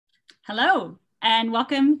Hello, and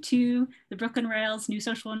welcome to the Brooklyn Rail's New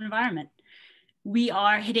Social Environment. We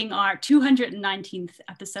are hitting our 219th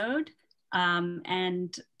episode,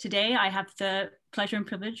 and today I have the pleasure and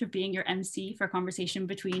privilege of being your MC for a conversation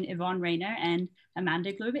between Yvonne Rainer and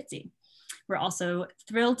Amanda Gluibizzi. We're also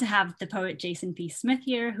thrilled to have the poet Jayson Smith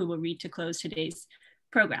here, who will read to close today's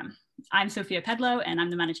program. I'm Sophia Pedlow, and I'm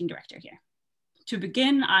the managing director here. To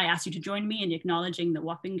begin, I ask you to join me in acknowledging the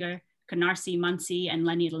Wappinger, Canarsie, Munsee, and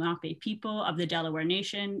Lenni Lenape people of the Delaware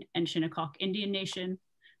Nation and Shinnecock Indian Nation,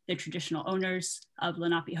 the traditional owners of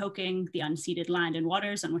Lenapehoking, the unceded land and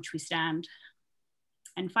waters on which we stand.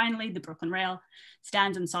 And finally, the Brooklyn Rail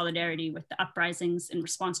stands in solidarity with the uprisings in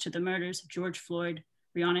response to the murders of George Floyd,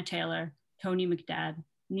 Breonna Taylor, Tony McDad,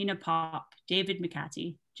 Nina Pop, David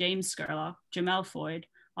McCatty, James Scurlock, Jamel Floyd,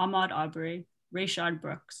 Ahmaud Arbery, Rayshard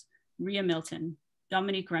Brooks, Rhea Milton,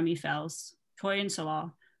 Dominique Remy Fells, Toyin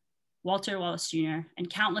Salah, Walter Wallace Jr., and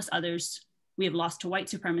countless others we have lost to white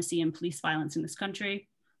supremacy and police violence in this country,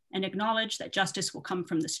 and acknowledge that justice will come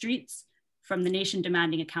from the streets, from the nation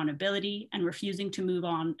demanding accountability and refusing to move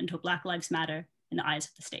on until Black Lives Matter in the eyes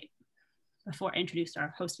of the state. Before I introduce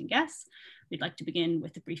our host and guests, we'd like to begin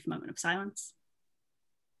with a brief moment of silence.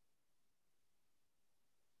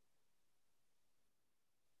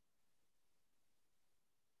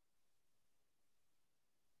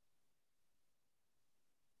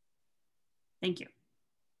 Thank you.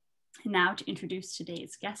 And now to introduce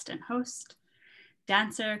today's guest and host,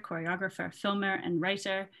 dancer, choreographer, filmer, and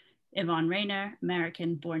writer, Yvonne Rainer,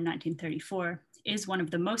 American, born 1934, is one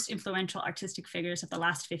of the most influential artistic figures of the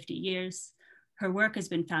last 50 years. Her work has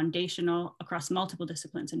been foundational across multiple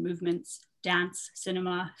disciplines and movements: dance,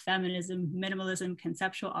 cinema, feminism, minimalism,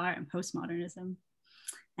 conceptual art, and postmodernism.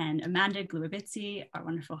 And Amanda Gluibizzi, our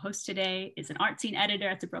wonderful host today, is an art scene editor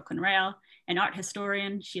at the Brooklyn Rail, an art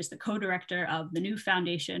historian. She is the co-director of the New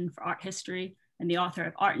Foundation for Art History and the author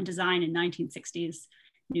of Art and Design in 1960s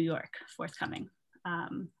New York, forthcoming.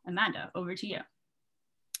 Amanda, over to you.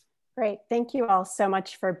 Great, thank you all so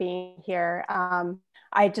much for being here.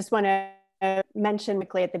 I just want to mention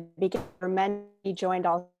quickly at the beginning, you joined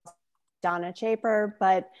also Donna Schaper,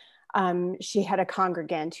 but she had a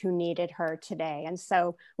congregant who needed her today. And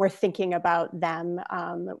so we're thinking about them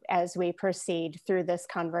as we proceed through this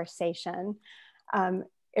conversation.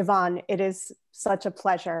 Yvonne, it is such a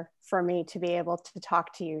pleasure for me to be able to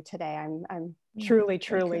talk to you today. I'm truly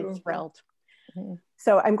thrilled. Mm-hmm.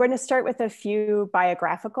 So I'm going to start with a few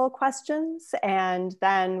biographical questions, and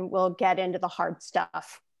then we'll get into the hard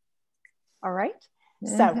stuff. All right?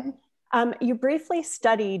 Mm-hmm. So you briefly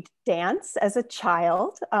studied dance as a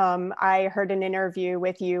child. I heard an interview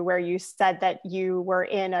with you where you said that you were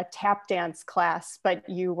in a tap dance class, but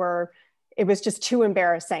it was just too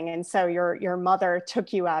embarrassing. And so your mother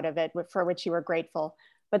took you out of it, for which you were grateful.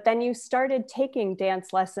 But then you started taking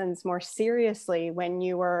dance lessons more seriously when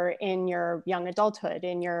you were in your young adulthood,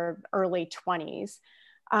 in your early 20s.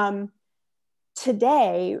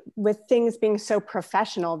 Today, with things being so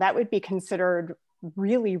professional, that would be considered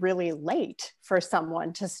really, really late for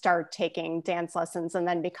someone to start taking dance lessons and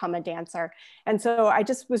then become a dancer. And so I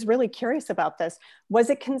just was really curious about this.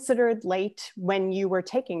 Was it considered late when you were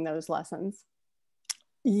taking those lessons?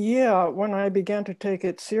 Yeah, when I began to take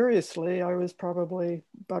it seriously, I was probably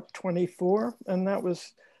about 24, and that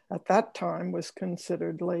was, at that time, was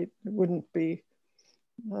considered late. It wouldn't be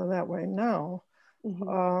that way now.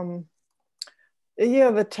 Mm-hmm.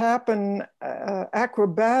 Yeah, the tap and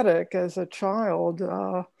acrobatic as a child,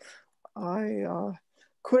 I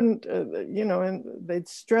couldn't, and they'd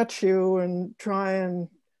stretch you and try and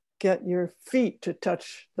get your feet to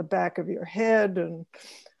touch the back of your head, and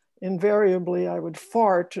invariably I would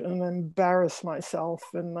fart and embarrass myself.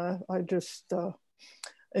 And I just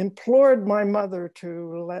implored my mother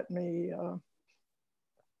to let me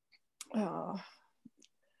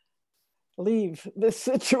leave this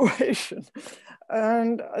situation.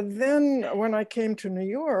 And then when I came to New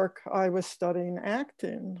York, I was studying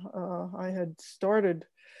acting. I had started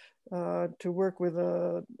to work with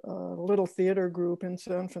a little theater group in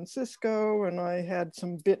San Francisco, and I had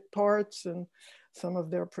some bit parts in some of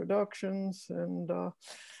their productions. And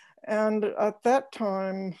at that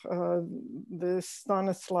time, the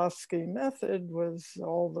Stanislavski method was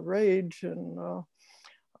all the rage, and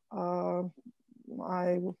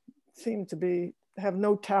I seemed to have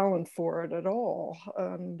no talent for it at all.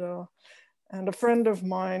 And a friend of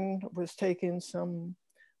mine was taking some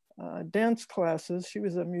dance classes. She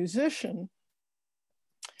was a musician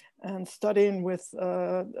and studying with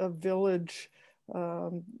a village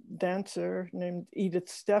dancer named Edith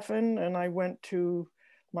Steffen. And I went to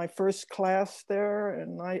my first class there,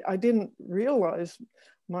 and I didn't realize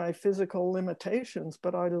my physical limitations,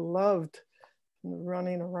 but I loved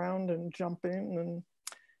running around and jumping. And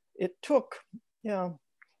it took, yeah,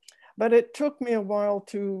 but it took me a while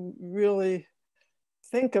to really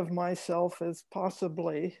think of myself as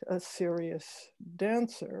possibly a serious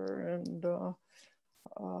dancer. And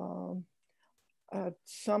at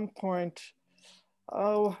some point,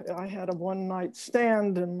 I had a one-night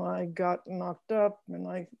stand and I got knocked up, and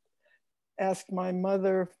I asked my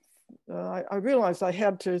mother, I realized I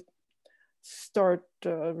had to start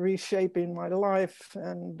reshaping my life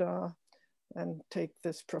and take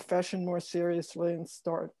this profession more seriously and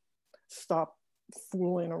stop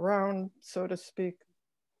fooling around, so to speak.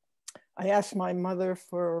 I asked my mother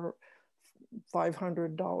for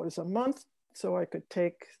 $500 a month so I could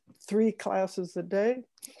take 3 classes a day.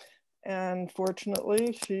 And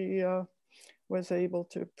fortunately, she was able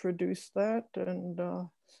to produce that.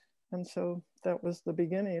 And so that was the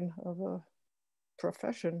beginning of a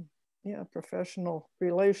profession, yeah, professional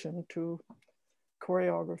relation to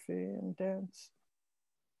choreography and dance.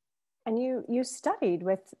 And you studied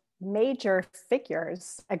with major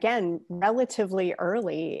figures, again, relatively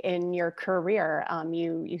early in your career.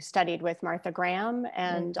 You studied with Martha Graham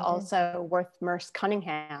and also with Merce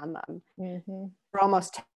Cunningham. For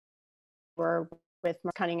almost were with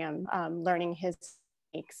Merce Cunningham, learning his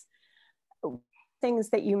techniques. Things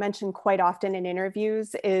that you mention quite often in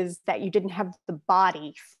interviews is that you didn't have the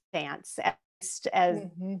body dance as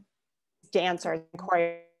dancers and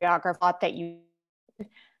choreographers, thought that you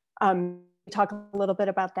talk a little bit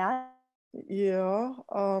about that. Yeah.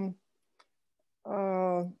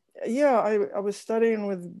 Yeah, I was studying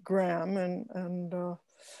with Graham, and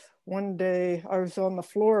one day I was on the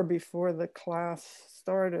floor before the class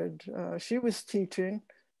started. She was teaching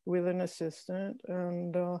with an assistant,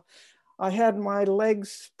 and I had my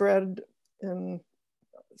legs spread in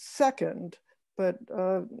second, but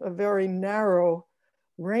a very narrow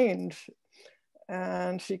range.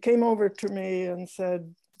 And she came over to me and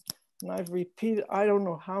said, and I've repeated, I don't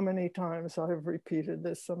know how many times I've repeated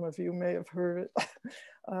this, some of you may have heard it.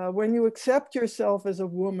 When you accept yourself as a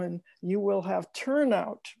woman, you will have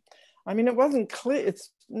turnout. I mean, it wasn't clear,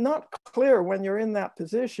 it's not clear when you're in that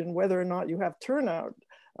position whether or not you have turnout.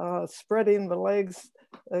 Spreading the legs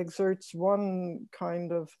exerts one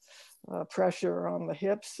kind of pressure on the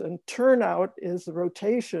hips, and turnout is the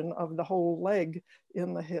rotation of the whole leg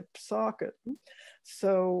in the hip socket.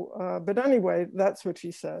 So, but anyway, that's what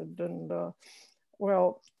she said. And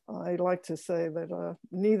well, I like to say that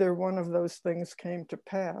neither one of those things came to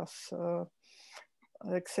pass.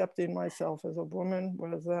 Accepting myself as a woman, what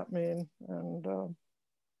does that mean? And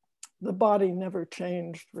the body never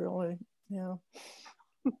changed, really. Yeah.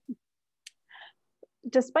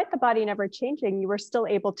 Despite the body never changing, you were still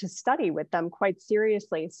able to study with them quite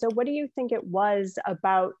seriously. So what do you think it was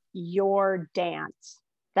about your dance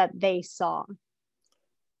that they saw?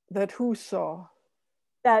 That who saw?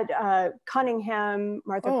 That Cunningham,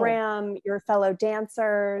 Martha Graham, your fellow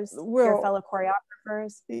dancers, your fellow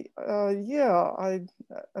choreographers? Yeah,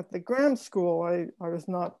 at the Graham School, I was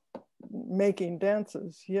not making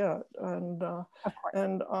dances yet, and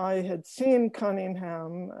I had seen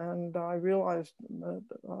Cunningham, and I realized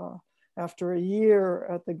that after a year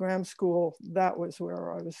at the Graham School, that was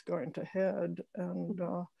where I was going to head. And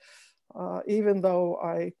even though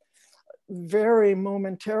I very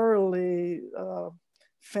momentarily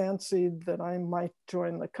fancied that I might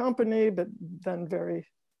join the company, but then very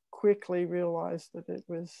quickly realized that it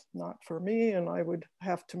was not for me, and I would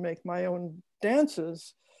have to make my own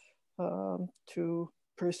dances to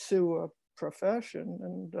pursue a profession.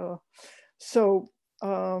 And so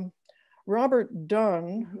Robert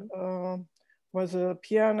Dunn was a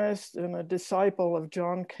pianist and a disciple of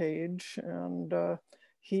John Cage, and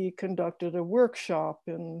he conducted a workshop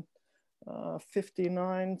in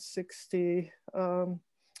 59, 60,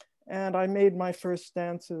 and I made my first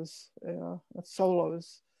dances,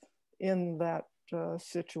 solos, in that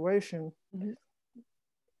situation.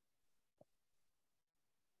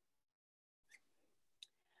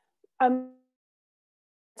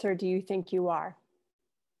 Dancer do you think you are?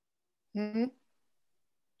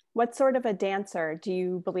 What sort of a dancer do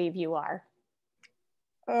you believe you are?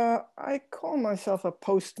 I call myself a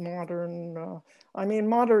postmodern. I mean,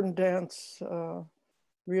 modern dance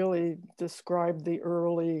really described the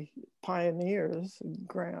early pioneers,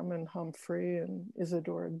 Graham and Humphrey and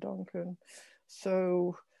Isadora Duncan.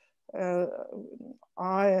 So I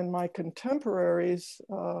and my contemporaries,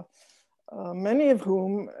 many of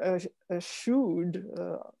whom eschewed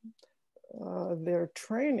their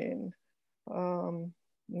training,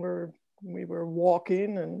 were we were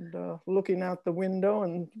walking and looking out the window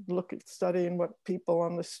and studying what people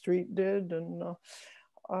on the street did. And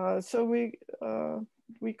so we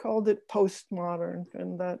called it postmodern,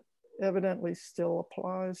 and that evidently still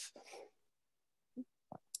applies.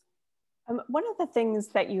 One of the things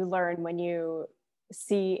that you learn when you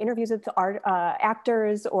see interviews with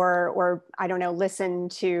actors, or I don't know, listen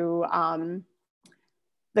to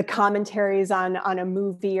the commentaries on a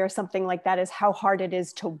movie or something like that, is how hard it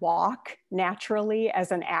is to walk naturally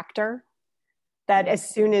as an actor. That as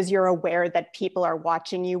soon as you're aware that people are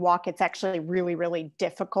watching you walk, it's actually really, really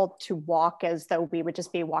difficult to walk as though we would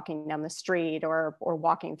just be walking down the street or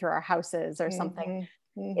walking through our houses or something.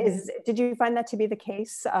 Did you find that to be the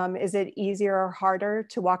case? Is it easier or harder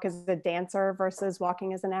to walk as a dancer versus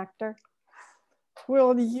walking as an actor?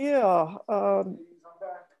 Well, yeah.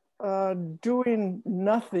 Doing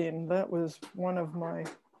nothing, that was one of my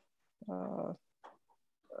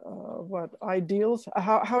ideals.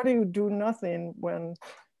 How do you do nothing when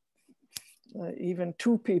even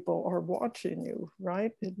two people are watching you,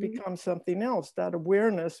 right? It becomes something else. That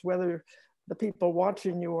awareness, whether the people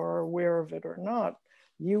watching you are aware of it or not,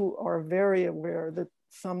 you are very aware that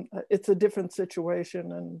it's a different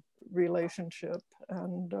situation and relationship.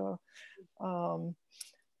 And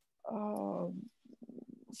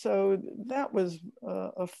so that was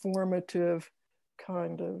a formative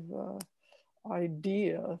kind of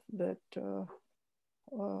idea that,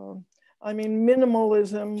 I mean,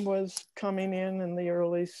 minimalism was coming in the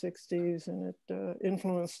early 60s, and it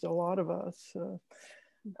influenced a lot of us.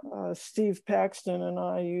 Steve Paxton and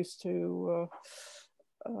I used to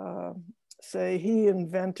say he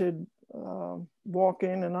invented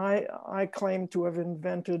walking, and I claim to have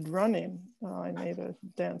invented running. I made a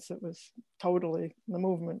dance that was totally, the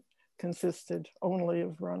movement consisted only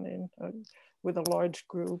of running with a large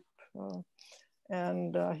group,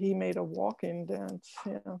 and he made a walking dance.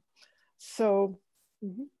 Yeah. So,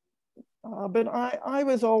 but I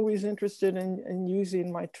was always interested in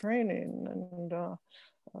using my training and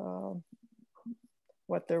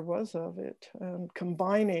what there was of it, and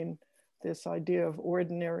combining this idea of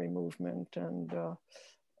ordinary movement and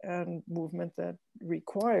movement that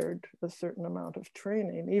required a certain amount of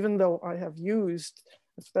training, even though I have used,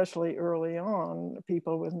 especially early on,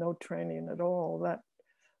 people with no training at all. That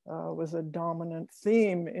was a dominant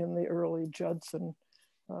theme in the early Judson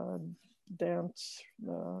dance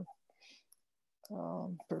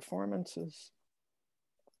performances.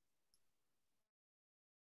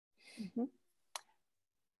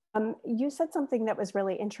 You said something that was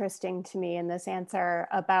really interesting to me in this answer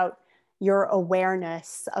about your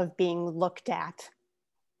awareness of being looked at,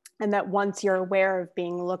 and that once you're aware of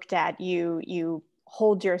being looked at, you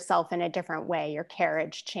hold yourself in a different way, your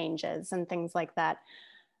carriage changes and things like that.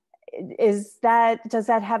 Does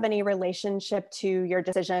that have any relationship to your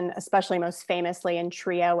decision, especially most famously in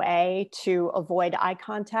Trio A, to avoid eye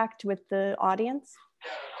contact with the audience?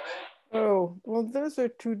 Oh, well, those are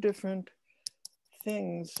two different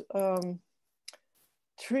things.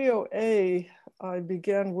 Trio A, I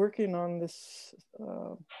began working on this,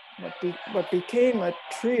 what became a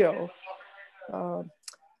trio.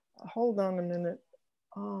 Hold on a minute.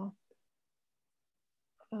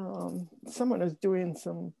 Someone is doing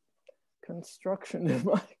some construction in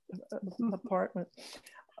my apartment.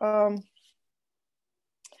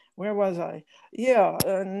 Where was I? Yeah,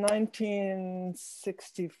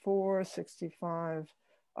 1964, 65.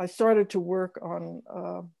 I started to work on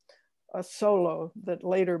a solo that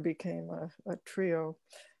later became a trio.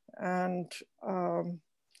 And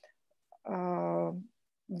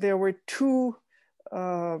there were two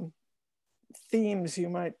themes, you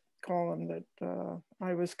might call them, that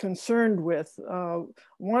I was concerned with.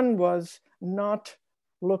 One was not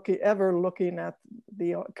ever looking at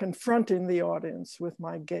confronting the audience with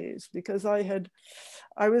my gaze, because I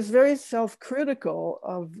was very self-critical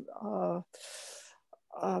of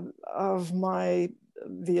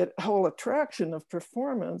the whole attraction of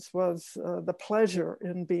performance was the pleasure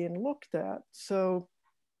in being looked at. So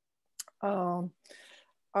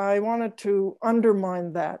I wanted to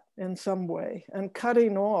undermine that in some way, and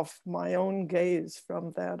cutting off my own gaze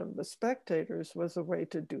from that of the spectators was a way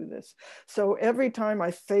to do this. So every time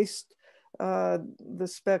I faced the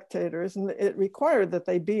spectators, and it required that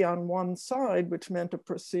they be on one side, which meant a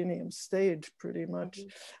proscenium stage pretty much.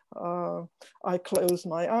 I closed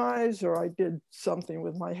my eyes, or I did something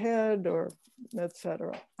with my head, or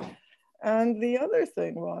etc. And the other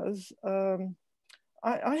thing was,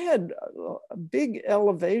 I had a big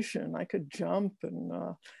elevation. I could jump,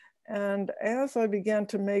 and as I began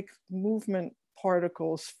to make movement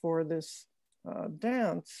particles for this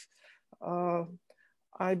dance,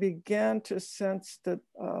 I began to sense that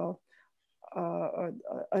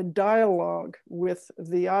a dialogue with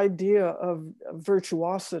the idea of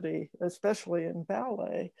virtuosity, especially in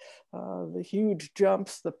ballet, the huge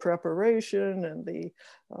jumps, the preparation, and the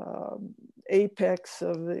apex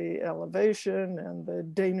of the elevation, and the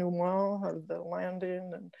denouement of the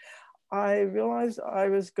landing. And I realized I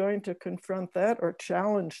was going to confront that or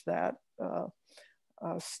challenge that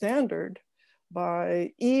standard by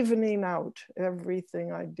evening out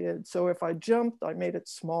everything I did. So if I jumped, I made it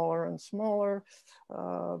smaller and smaller.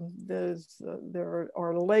 There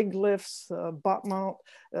are leg lifts, butt mount.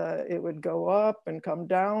 It would go up and come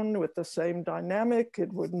down with the same dynamic.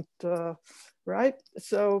 It wouldn't, right?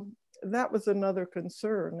 So that was another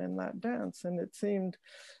concern in that dance. And it seemed,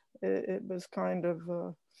 it was kind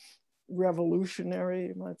of revolutionary,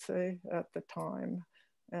 you might say, at the time.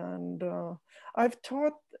 And I've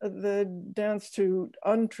taught the dance to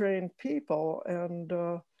untrained people, and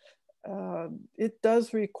it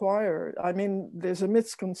does require, I mean, there's a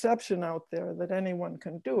misconception out there that anyone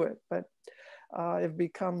can do it, but I've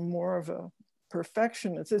become more of a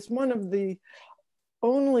perfectionist. It's one of the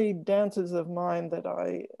only dances of mine that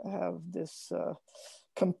I have this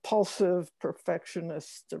compulsive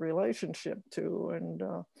perfectionist relationship to. And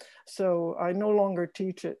so I no longer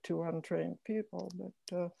teach it to untrained people, but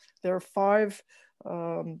there are 5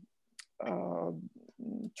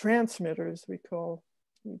 transmitters, we call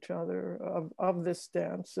each other, of this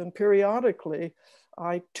dance. And periodically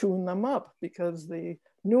I tune them up because the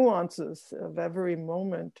nuances of every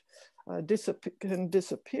moment can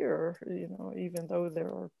disappear, you know, even though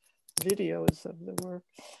there are videos of the work.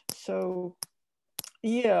 So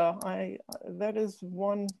yeah, that is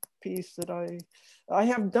one piece that I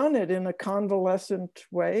have done it in a convalescent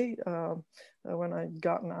way when I'd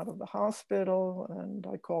gotten out of the hospital, and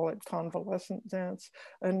I call it convalescent dance.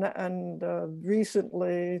 And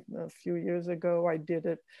recently, a few years ago, I did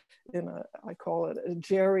it in I call it a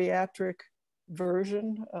geriatric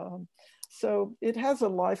version. So it has a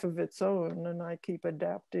life of its own, and I keep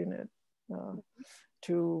adapting it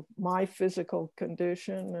to my physical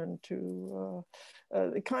condition and to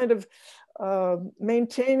kind of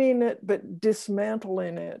maintaining it, but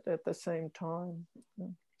dismantling it at the same time.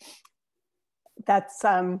 That's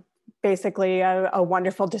basically a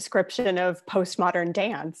wonderful description of postmodern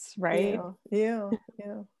dance, right? Yeah.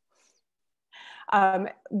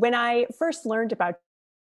 When I first learned about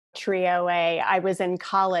Trio A, I was in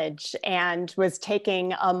college and was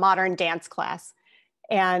taking a modern dance class.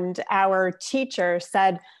 And our teacher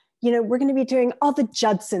said, you know, we're going to be doing all the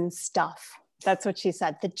Judson stuff. That's what she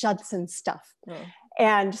said, the Judson stuff. Oh.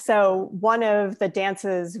 And so one of the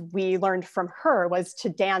dances we learned from her was to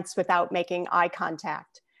dance without making eye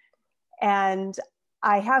contact. And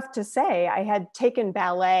I have to say, I had taken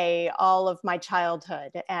ballet all of my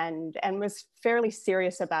childhood and was fairly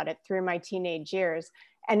serious about it through my teenage years.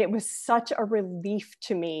 And it was such a relief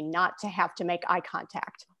to me not to have to make eye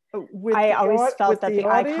contact. I always felt that the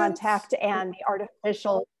eye contact and the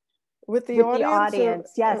artificial with the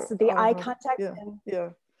audience, yes, the eye contact,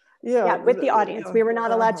 with the audience. We were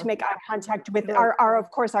not allowed to make eye contact with our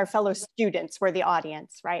of course, our fellow students were the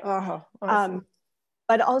audience, right?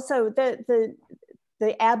 But also the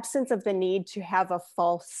absence of the need to have a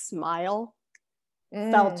false smile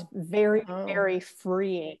felt very, very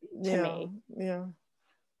freeing to me.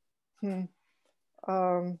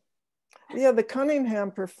 Yeah, the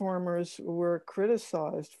Cunningham performers were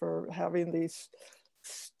criticized for having these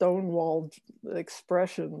stonewalled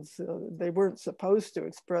expressions. They weren't supposed to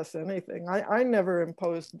express anything. I never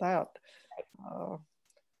imposed that on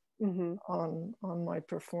my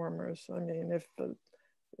performers. I mean, if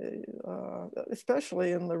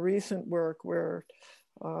especially in the recent work where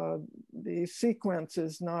the sequence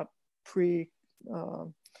is not preset,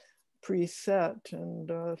 and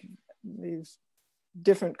these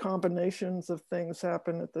different combinations of things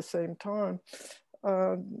happen at the same time.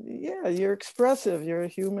 Yeah, you're expressive, you're a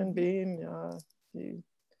human being, you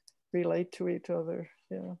relate to each other,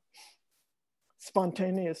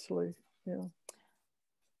 spontaneously,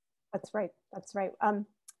 That's right, that's right.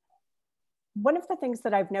 One of the things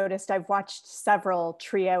that I've noticed, I've watched several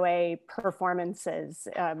Trio A performances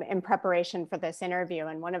in preparation for this interview,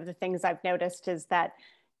 and one of the things I've noticed is that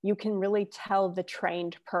you can really tell the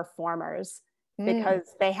trained performers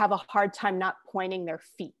because they have a hard time not pointing their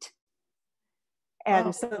feet.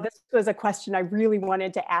 And so this was a question I really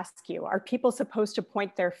wanted to ask you. Are people supposed to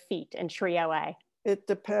point their feet in Trio A? It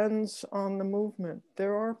depends on the movement.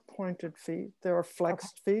 There are pointed feet, there are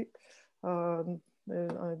flexed feet.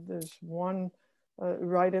 There's one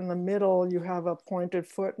right in the middle, you have a pointed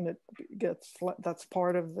foot and it gets, that's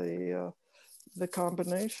part of the the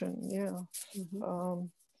combination, yeah. Mm-hmm.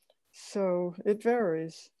 So it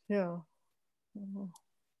varies, yeah.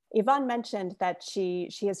 Yvonne mentioned that she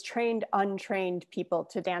has trained untrained people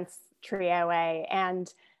to dance trio A,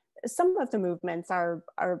 and some of the movements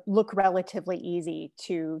look relatively easy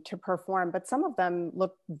to perform, but some of them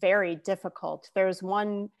look very difficult. There's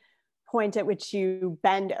one point at which you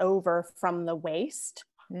bend over from the waist,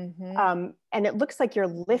 and it looks like you're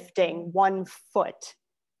lifting one foot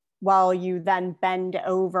while you then bend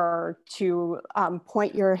over to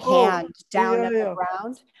point your hand down at the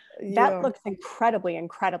ground. That looks incredibly,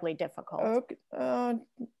 incredibly difficult. Okay.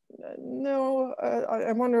 No,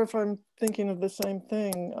 I wonder if I'm thinking of the same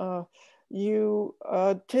thing. You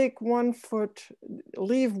take one foot,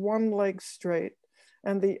 leave one leg straight,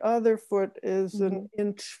 and the other foot is an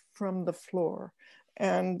inch from the floor.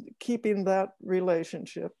 And keeping that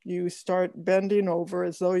relationship, you start bending over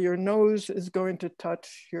as though your nose is going to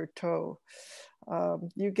touch your toe.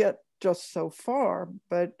 You get just so far,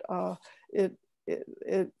 but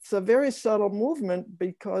it's a very subtle movement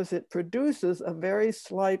because it produces a very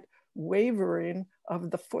slight wavering of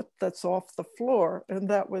the foot that's off the floor. And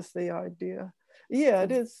that was the idea. Yeah,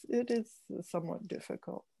 it is somewhat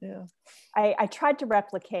difficult, yeah. I tried to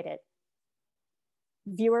replicate it.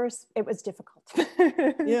 Viewers, it was difficult.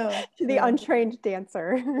 Yeah. To the untrained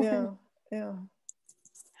dancer. Yeah.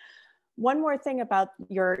 One more thing about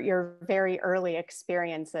your very early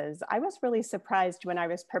experiences. I was really surprised when I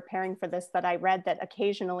was preparing for this that I read that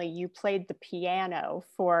occasionally you played the piano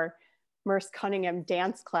for Merce Cunningham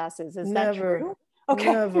dance classes. Is that true?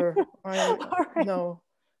 Okay. Never. Right. No.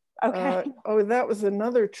 Okay. That was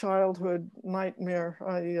another childhood nightmare.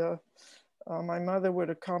 My mother would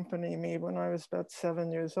accompany me when I was about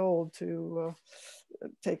 7 years old to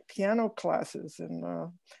take piano classes, and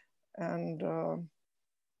I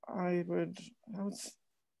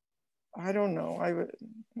don't know,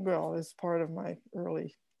 well, as part of my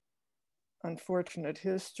early unfortunate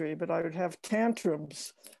history, but I would have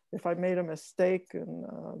tantrums if I made a mistake,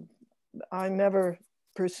 and I never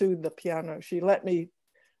pursued the piano. She let me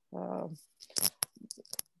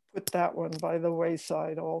put that one by the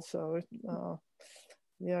wayside also.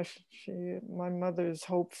 Yeah, my mother's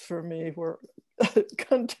hopes for me were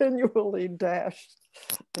continually dashed.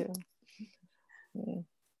 Yeah.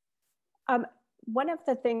 One of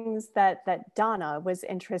the things that Donna was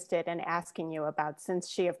interested in asking you about, since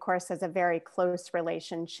she, of course, has a very close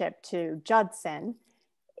relationship to Judson,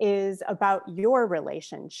 is about your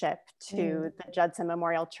relationship to the Judson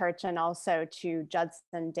Memorial Church and also to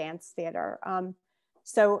Judson Dance Theater.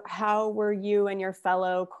 So how were you and your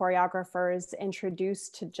fellow choreographers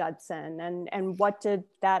introduced to Judson, and what did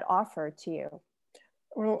that offer to you?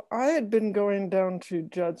 Well, I had been going down to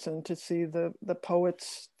Judson to see the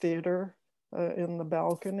Poets Theater in the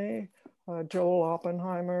balcony, Joel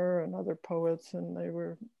Oppenheimer and other poets, and they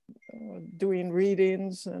were doing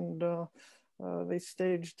readings, and they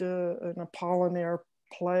staged an Apollinaire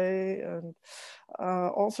play, and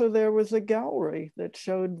also there was a gallery that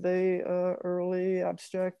showed the early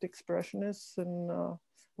abstract expressionists and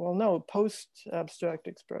post-abstract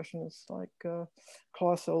expressionists like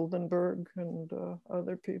Klaus Oldenburg and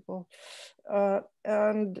other people.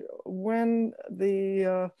 And when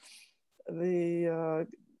the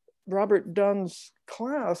Robert Dunn's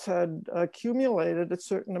class had accumulated a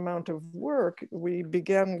certain amount of work, we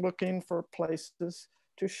began looking for places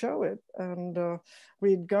to show it. And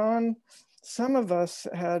we'd gone, some of us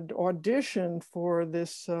had auditioned for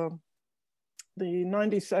this, the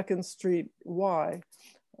 92nd Street Y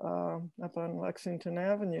up on Lexington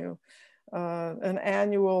Avenue, an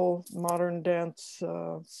annual modern dance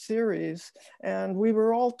series, and we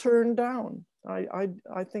were all turned down. I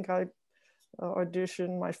think I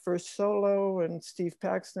auditioned my first solo, and Steve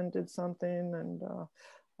Paxton did something, and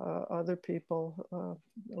other people,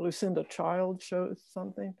 Lucinda Child showed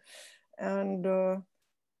something. And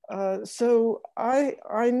so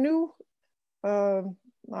I knew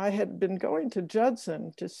I had been going to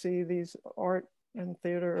Judson to see these art and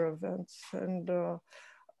theater events, and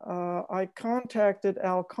I contacted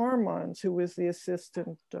Al Carmines, who was the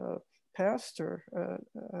assistant pastor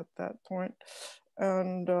at that point,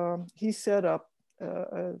 and he set up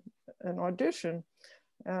an audition,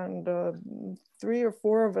 and 3 or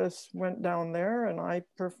 4 of us went down there, and I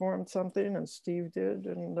performed something, and Steve did,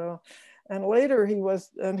 and later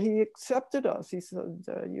he accepted us. He said,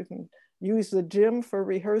 you can use the gym for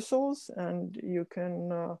rehearsals, and you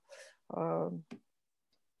can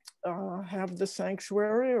have the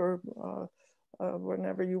sanctuary or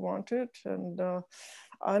whenever you want it. And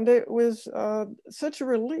it was such a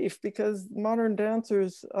relief, because modern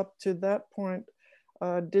dancers up to that point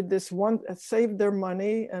did this one, saved their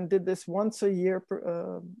money and did this once a year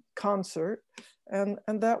concert. And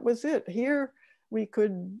that was it. Here we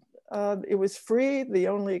could, it was free. The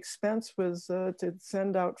only expense was to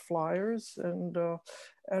send out flyers,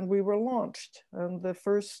 and we were launched. And the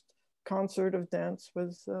first concert of dance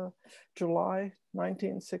was July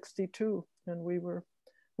 1962. And we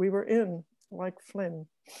were in like Flynn.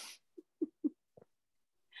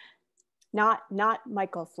 Not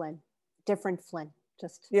Michael Flynn, different Flynn,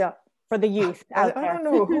 just yeah, for the youth out I there. don't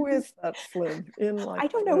know, who is that Flynn in like I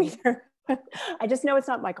don't Flynn? know either. I just know it's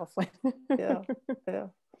not Michael Flynn. Yeah, yeah.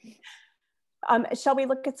 Shall we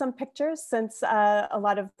look at some pictures, since a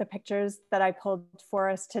lot of the pictures that I pulled for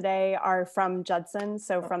us today are from Judson,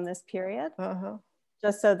 so from this period,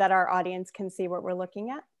 just so that our audience can see what we're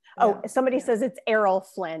looking at. Oh, somebody says it's Errol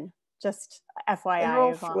Flynn, just FYI.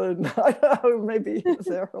 Errol Flynn, I don't know, maybe it's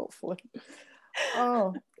Errol Flynn.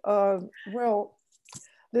 Oh, well,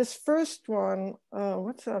 this first one,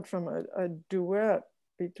 what's that from? A duet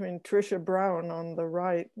between Trisha Brown on the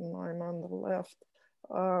right and I'm on the left.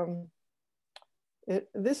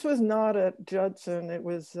 This was not at Judson, it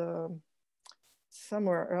was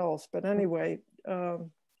somewhere else, but anyway, it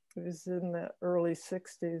was in the early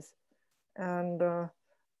 60s. And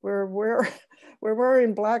we're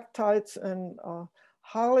wearing black tights and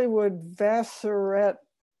Hollywood Vassarette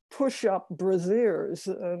push-up brassieres,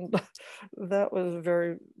 and that was a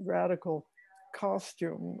very radical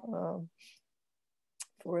costume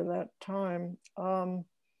for that time.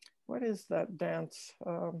 What is that dance?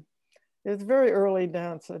 It's very early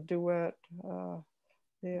dance, a duet.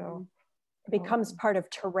 Yeah. It becomes part of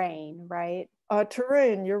Terrain, right?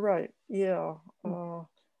 Terrain, you're right. Yeah.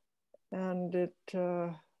 And it,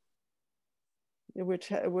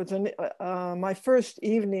 which was my first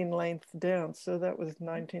evening length dance. So that was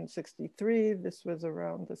 1963. This was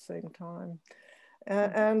around the same time.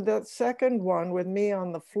 And the second one with me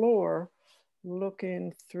on the floor,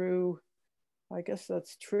 looking through, I guess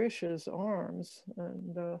that's Trisha's arms.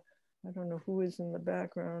 And I don't know who is in the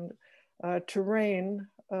background. Terrain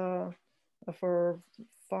for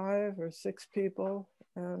 5 or 6 people.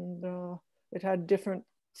 And it had different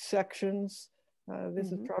sections.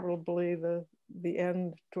 This is probably the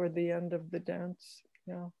end, toward the end of the dance.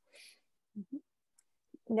 Yeah.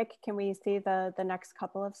 Nick, can we see the next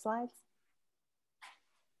couple of slides?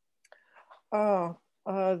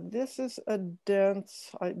 This is a dance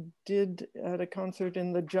I did at a concert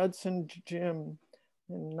in the Judson Gym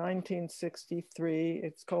in 1963.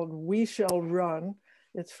 It's called We Shall Run.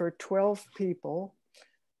 It's for 12 people.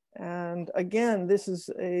 And again, this is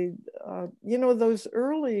a, you know, those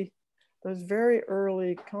very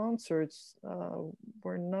early concerts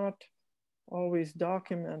were not always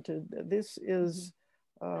documented. This is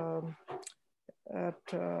at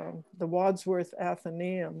the Wadsworth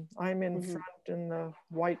Athenaeum. I'm in front in the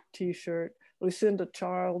white t-shirt. Lucinda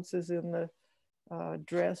Childs is in the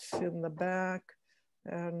dress in the back.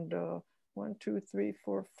 And 1, 2, 3,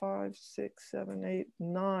 4, 5, 6, 7, 8,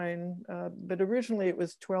 9. But originally it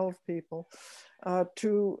was 12 people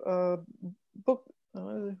to book.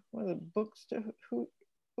 What is it,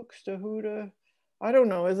 Buxtehude? I don't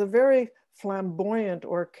know. It's a very flamboyant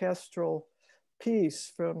orchestral piece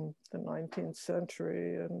from the 19th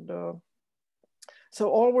century. And so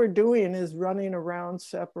all we're doing is running around,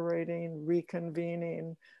 separating,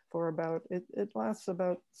 reconvening for about, it lasts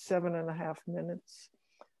about 7.5 minutes.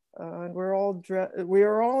 And we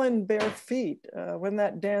are all in bare feet. When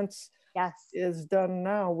that dance is done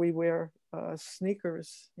now, we wear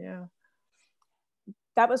sneakers, yeah.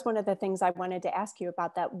 That was one of the things I wanted to ask you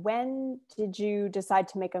about that. When did you decide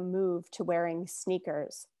to make a move to wearing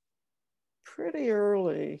sneakers? Pretty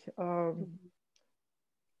early.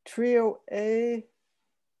 Trio A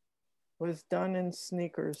was done in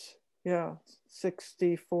sneakers. Yeah,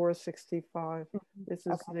 64, 65. This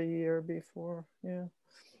is the year before, yeah.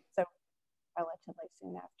 So relatively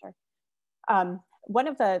soon after. One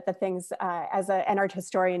of the things as an art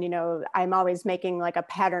historian, you know, I'm always making like a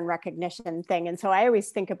pattern recognition thing. And so I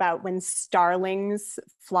always think about when starlings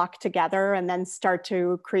flock together and then start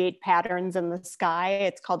to create patterns in the sky.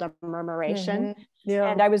 It's called a murmuration.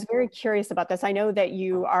 Yeah. And I was very curious about this. I know that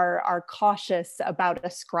you are cautious about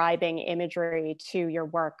ascribing imagery to your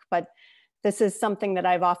work, but this is something that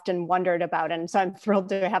I've often wondered about. And so I'm thrilled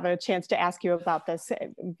to have a chance to ask you about this.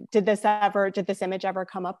 Did this image ever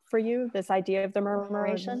come up for you, this idea of the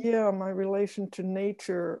murmuration? Yeah, my relation to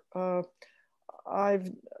nature. I've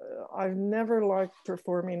never liked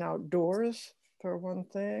performing outdoors, for one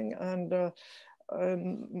thing. And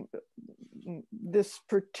and this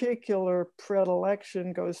particular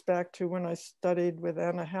predilection goes back to when I studied with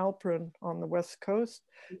Anna Halprin on the West Coast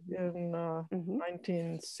in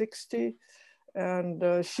 1960.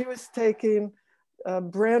 And she was taking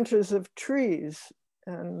branches of trees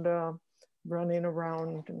and running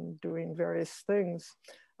around and doing various things,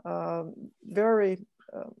 very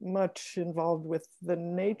much involved with the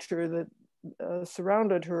nature that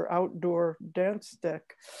surrounded her outdoor dance deck.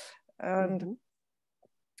 And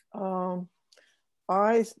when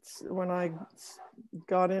I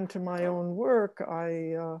got into my own work,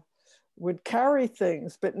 I would carry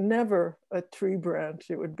things, but never a tree branch.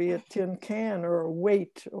 It would be a tin can or a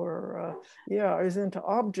weight, or yeah, I was into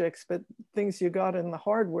objects, but things you got in the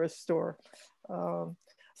hardware store.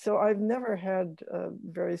 So I've never had a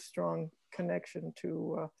very strong connection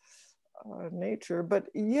to nature. But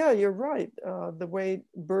yeah, you're right. The way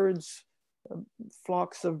birds,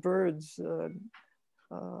 flocks of birds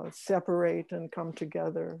separate and come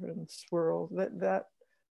together and swirl, that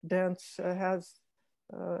dance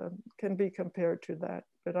can be compared to that.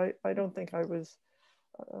 But I don't think I was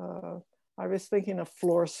thinking of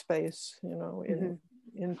floor space, you know, in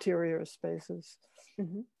interior spaces.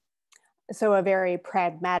 So a very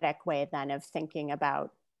pragmatic way then of thinking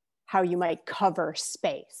about how you might cover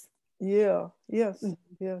space. Yeah, yes,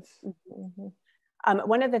 yes.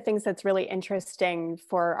 One of the things that's really interesting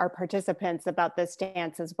for our participants about this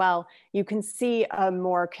dance as well, you can see a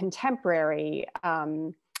more contemporary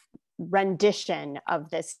rendition of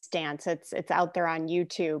this dance. It's out there on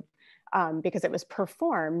YouTube because it was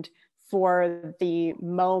performed for the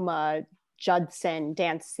MoMA Judson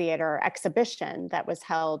Dance Theater exhibition that was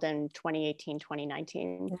held in 2018,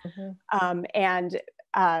 2019. And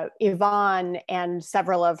Yvonne and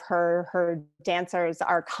several of her dancers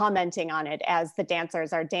are commenting on it as the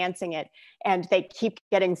dancers are dancing it, and they keep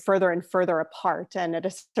getting further and further apart. And at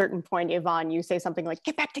a certain point, Yvonne, you say something like,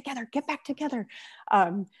 get back together,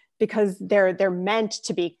 because they're meant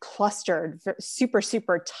to be clustered super,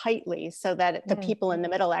 super tightly so that the people in the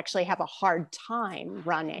middle actually have a hard time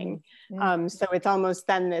running. So it's almost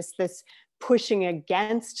then this pushing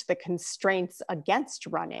against the constraints against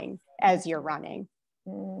running as you're running.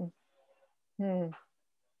 Well,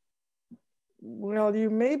 you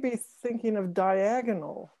may be thinking of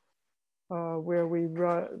diagonal, where we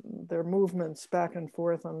run their movements back and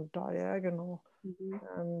forth on diagonal.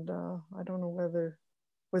 And I don't know whether,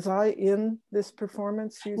 was I in this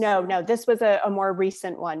performance? No, this was a more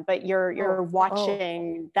recent one, but you're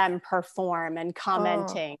watching them perform and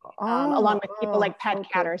commenting along with people like Pat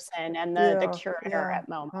Patterson and the curator at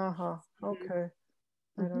MoMA. Okay,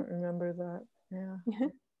 I don't remember that. Yeah.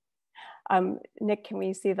 Nick, can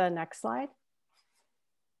we see the next slide?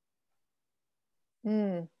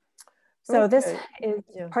 So this is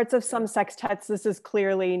parts of some sextets. This is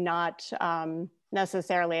clearly not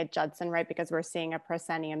necessarily at Judson, right? Because we're seeing a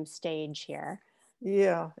proscenium stage here.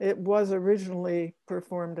 Yeah, it was originally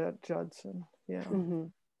performed at Judson. Yeah.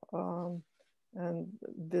 And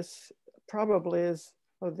this probably is,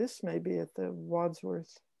 this may be at the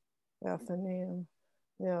Wadsworth Athenaeum.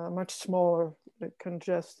 Yeah, a much smaller,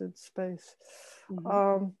 congested space.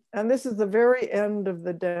 And this is the very end of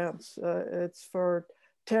the dance. It's for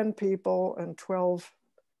 10 people and 12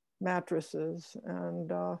 mattresses.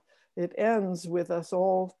 And it ends with us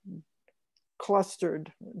all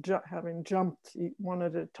clustered, having jumped one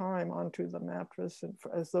at a time onto the mattress, and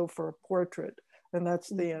as though for a portrait. And that's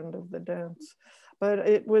the end of the dance. But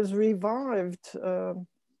it was revived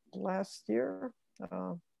last year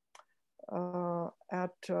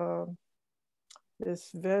at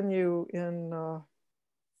this venue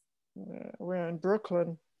we're in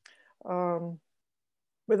Brooklyn,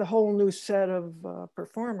 with a whole new set of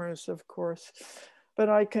performers, of course. But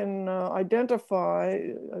I can identify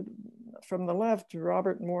from the left,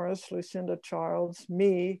 Robert Morris, Lucinda Childs,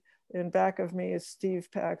 me. In back of me is Steve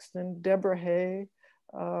Paxton, Deborah Hay,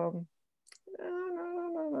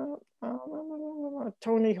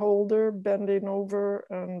 Tony Holder bending over,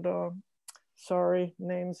 and sorry,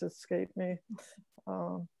 names escape me.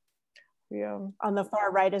 Yeah. On the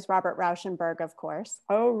far right is Robert Rauschenberg, of course.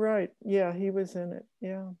 Oh, right. Yeah, he was in it.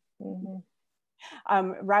 Yeah.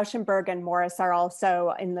 Rauschenberg and Morris are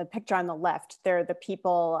also in the picture on the left. They're the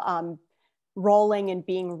people rolling and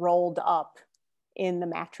being rolled up in the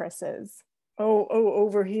mattresses. Oh,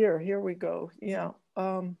 over here. Here we go. Yeah.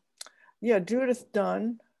 Yeah, Judith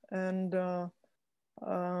Dunn and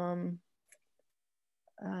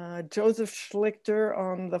Joseph Schlichter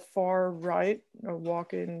on the far right,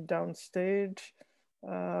 walking downstage.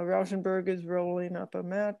 Rauschenberg is rolling up a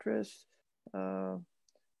mattress.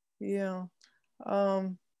 Yeah.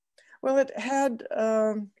 Well, it had,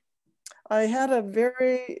 I had a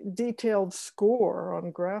very detailed score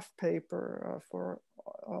on graph paper for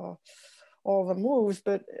all the moves,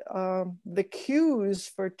 but the cues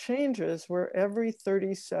for changes were every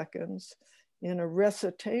 30 seconds in a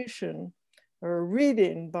recitation or a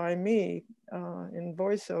reading by me in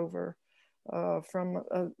voiceover from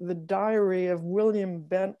the diary of William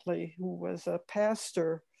Bentley, who was a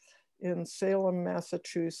pastor in Salem,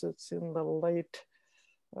 Massachusetts in the late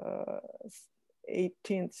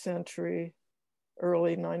 18th century,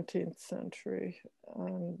 early 19th century.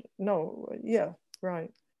 And no, yeah,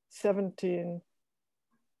 right.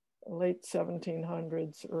 Late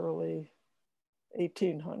 1700s, early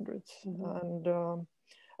 1800s. Mm-hmm. And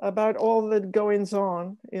about all the goings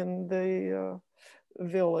on in the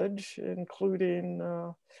village, including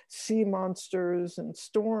sea monsters and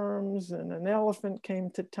storms, and an elephant came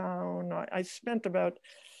to town. I spent about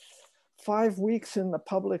 5 weeks in the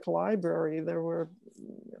public library. There were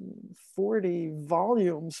 40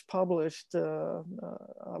 volumes published of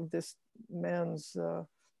this man's,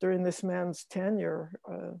 during this man's tenure.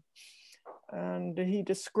 And he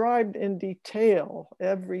described in detail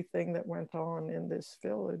everything that went on in this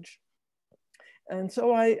village. And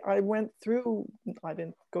so I went through, I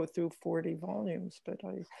didn't go through 40 volumes, but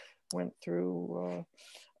I went through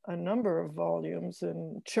a number of volumes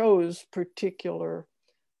and chose particular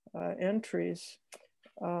entries.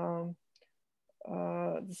 Some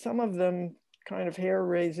of them kind of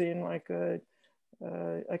hair-raising, like a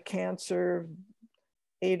cancer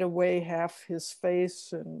ate away half his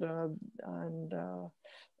face, and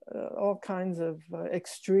all kinds of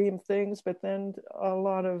extreme things, but then a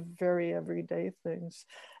lot of very everyday things.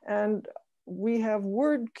 And we have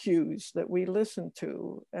word cues that we listen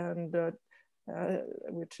to, and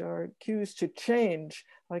which are cues to change.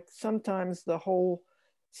 Like sometimes the whole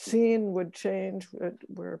scene would change,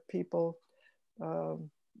 where people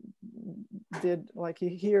did, like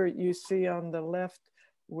here you see on the left,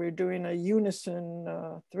 we're doing a unison,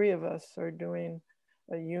 3 of us are doing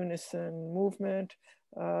a unison movement.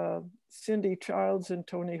 Cindy Childs and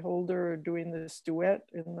Tony Holder are doing this duet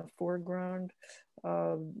in the foreground.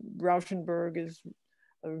 Rauschenberg is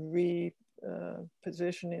repositioning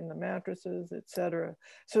the mattresses, etc.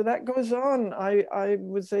 So that goes on. I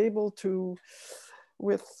was able to,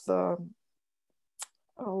 with a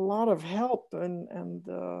lot of help and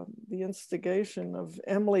the instigation of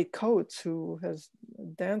Emily Coates, who has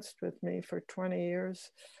danced with me for 20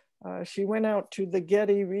 years. She went out to the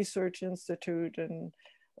Getty Research Institute and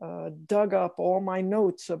dug up all my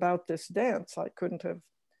notes about this dance. I couldn't have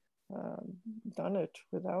done it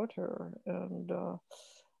without her. And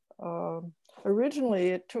originally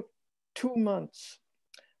it took 2 months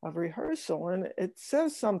of rehearsal, and it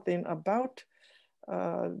says something about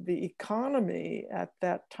the economy at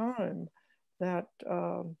that time, that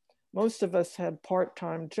most of us had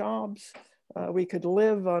part-time jobs. We could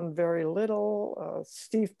live on very little.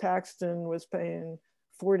 Steve Paxton was paying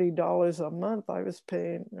 $40 a month. I was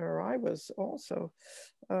paying, or I was also.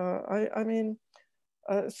 I mean,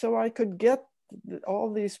 so I could get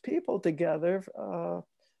all these people together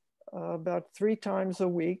about 3 times a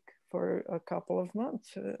week for a couple of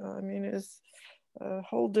months. I mean, it's a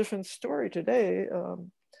whole different story today.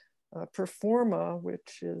 Performa,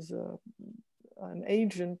 which is an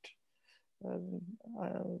agent,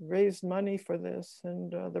 raised money for this,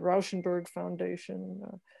 and the Rauschenberg Foundation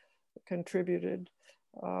contributed.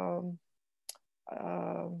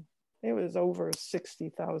 It was over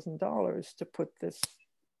 $60,000 to put this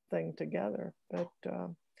thing together, but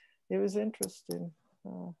it was interesting.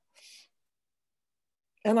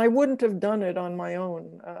 And I wouldn't have done it on my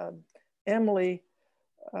own. Emily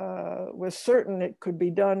was certain it could be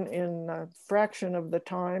done in a fraction of the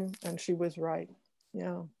time, and she was right.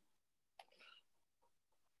 Yeah.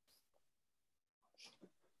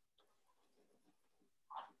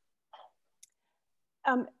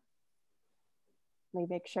 Let me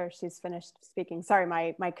make sure she's finished speaking. Sorry,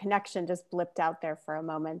 my connection just blipped out there for a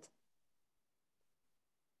moment.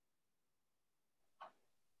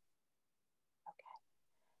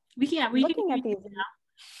 Okay. We Looking at these.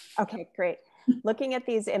 Okay, great. Looking at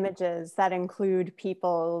these images that include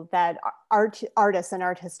people that artists and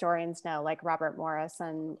art historians know, like Robert Morris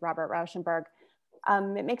and Robert Rauschenberg,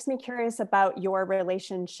 it makes me curious about your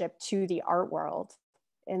relationship to the art world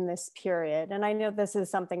in this period. And I know this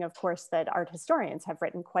is something, of course, that art historians have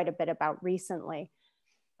written quite a bit about recently.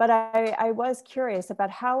 But I was curious about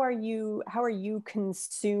how are you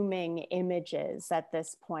consuming images at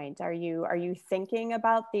this point? Are you thinking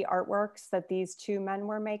about the artworks that these 2 men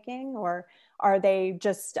were making, or are they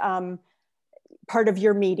just part of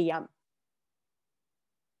your medium?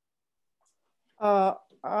 Uh,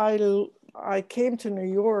 I came to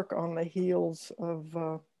New York on the heels of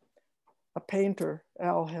a painter,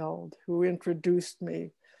 Al Held, who introduced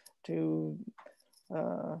me to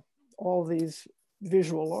all these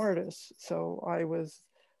visual artists. So I was,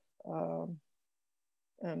 I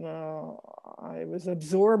was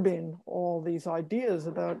absorbing all these ideas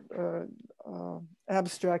about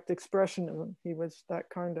abstract expressionism. He was that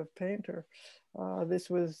kind of painter. This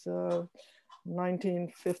was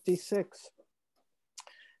 1956.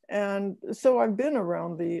 And so I've been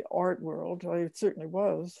around the art world. I certainly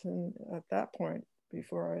was, and at that point,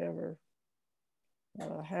 before I ever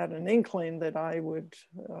had an inkling that I would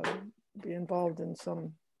be involved in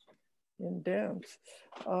dance.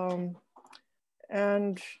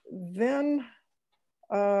 And then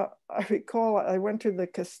I recall I went to the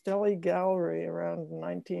Castelli Gallery around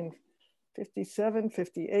 1957,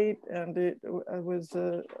 58, and it was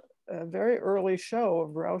a very early show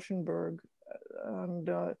of Rauschenberg, and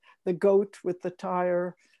the goat with the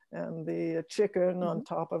tire and the chicken on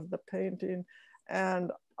top of the painting.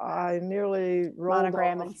 And I nearly rolled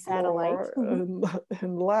on the floor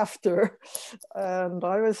in laughter. And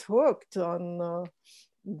I was hooked on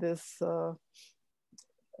this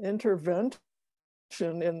intervention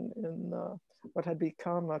in what had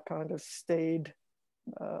become a kind of staid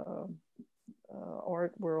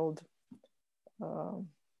art world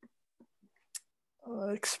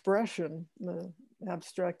expression,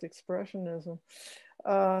 abstract expressionism.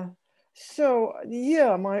 So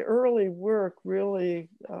yeah, my early work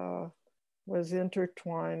really was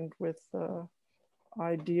intertwined with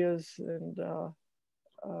ideas and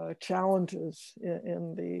challenges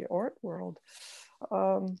in the art world.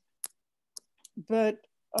 But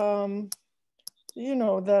you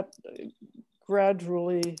know, that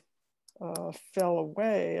gradually fell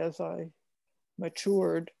away as I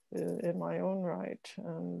matured in my own right.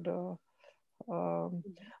 And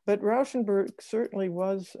but Rauschenberg certainly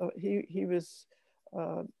was, he was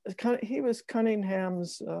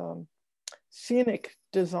Cunningham's scenic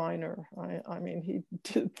designer. I mean, he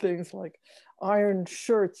did things like iron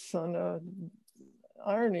shirts on a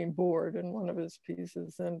ironing board in one of his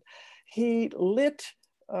pieces. And he lit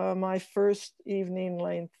my first evening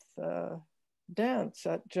length dance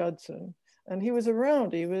at Judson. And he was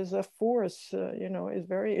around, he was a force, you know, he's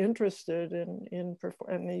very interested in and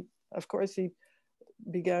he, of course, he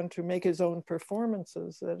began to make his own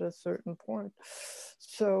performances at a certain point.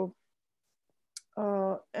 So,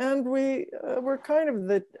 and we were kind of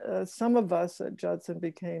the, some of us at Judson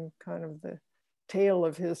became kind of the tail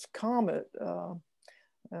of his comet,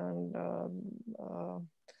 and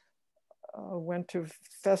went to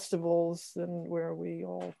festivals and where we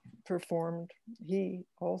all performed, he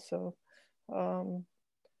also.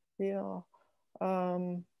 Yeah,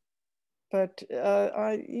 but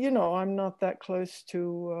you know, I'm not that close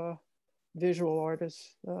to visual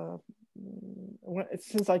artists.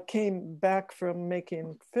 Since I came back from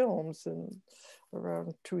making films in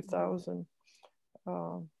around 2000,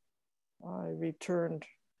 I returned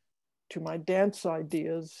to my dance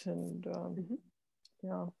ideas, and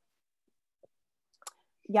yeah.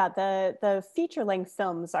 Yeah, the feature-length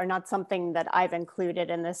films are not something that I've included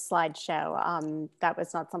in this slideshow. That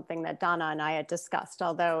was not something that Donna and I had discussed,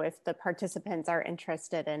 although if the participants are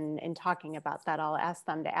interested in talking about that, I'll ask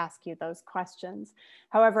them to ask you those questions.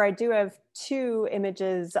 However, I do have two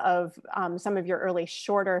images of some of your early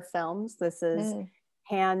shorter films. This is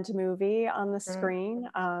Hand Movie on the screen.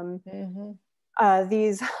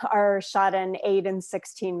 These are shot in 8 and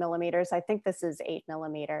 16 millimeters. I think this is 8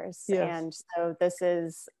 millimeters. Yes. And so this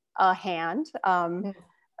is a hand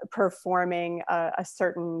performing a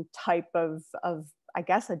certain type of, I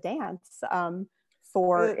guess, a dance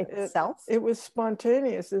for itself. It was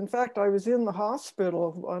spontaneous. In fact, I was in the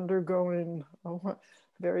hospital undergoing a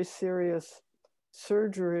very serious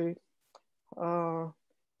surgery.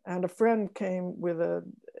 And a friend came with a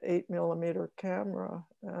 8 millimeter camera,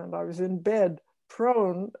 and I was in bed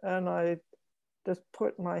prone, and I just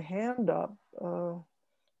put my hand up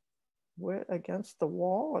against the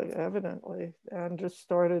wall, evidently, and just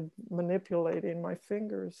started manipulating my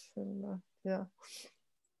fingers. And yeah,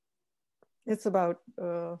 it's about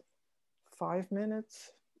 5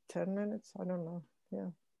 minutes, 10 minutes, I don't know. Yeah.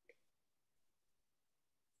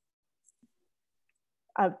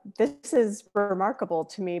 This is remarkable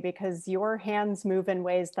to me because your hands move in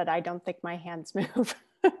ways that I don't think my hands move.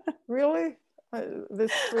 Really?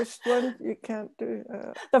 This first one you can't do.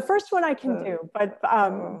 The first one I can do, but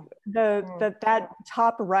that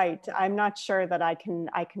top right, I'm not sure that I can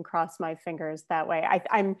cross my fingers that way.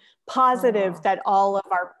 I'm positive that all of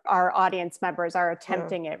our audience members are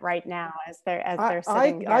attempting it right now as they're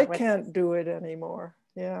sitting here. I can't do it anymore.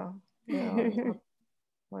 Yeah.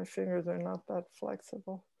 My fingers are not that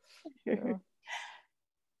flexible. Yeah.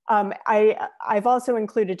 I've also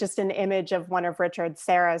included just an image of one of Richard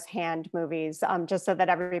Serra's hand movies, just so that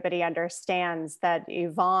everybody understands that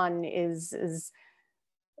Yvonne is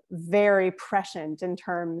very prescient in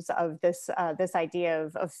terms of this idea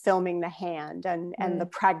of filming the hand and the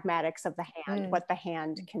pragmatics of the hand, what the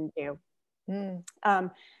hand can do.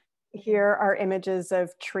 Here are images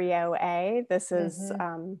of Trio A. This is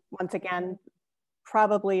once again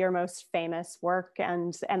probably your most famous work,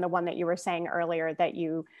 and the one that you were saying earlier that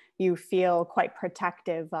you feel quite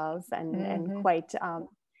protective of and quite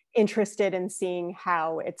interested in seeing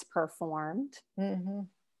how it's performed.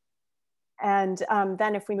 And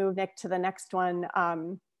then if we move, Nick, to the next one,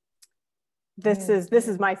 this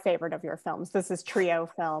is my favorite of your films. This is Trio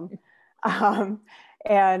film.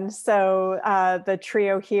 And so the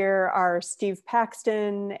trio here are Steve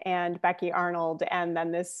Paxton and Becky Arnold, and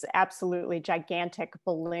then this absolutely gigantic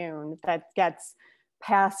balloon that gets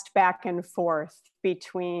passed back and forth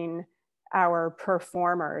between our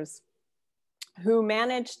performers, who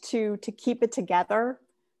manage to keep it together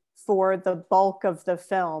for the bulk of the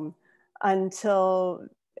film until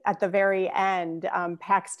at the very end,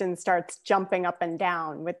 Paxton starts jumping up and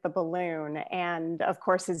down with the balloon. And of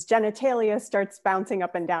course, his genitalia starts bouncing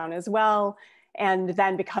up and down as well. And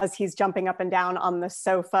then because he's jumping up and down on the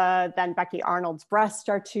sofa, then Becky Arnold's breasts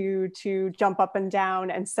start to jump up and down.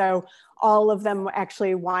 And so all of them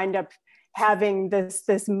actually wind up having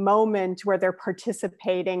this moment where they're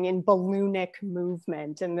participating in balloonic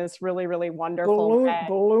movement in this really, really wonderful way.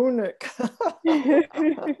 Balloonic.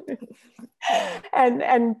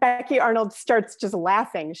 and Becky Arnold starts just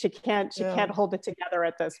laughing. She can't hold it together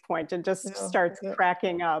at this point and just starts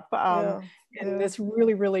cracking up in this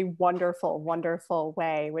really, really wonderful, wonderful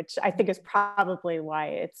way, which I think is probably why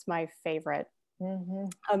it's my favorite.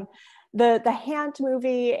 The Hand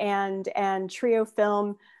movie and Trio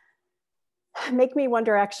film make me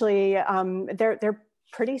wonder, actually, they're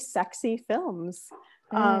pretty sexy films.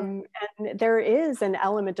 And there is an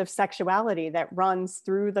element of sexuality that runs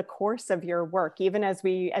through the course of your work, even as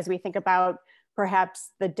we think about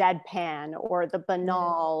perhaps the deadpan or the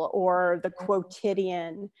banal or the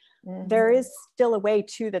quotidian. There is still a way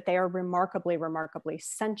too that they are remarkably, remarkably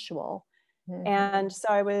sensual. And so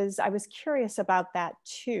I was curious about that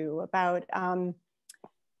too, about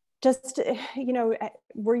just,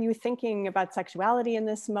 were you thinking about sexuality in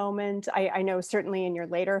this moment? I know certainly in your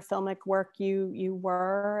later filmic work you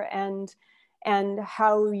were, and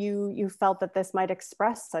how you felt that this might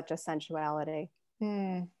express such a sensuality.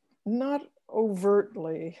 Not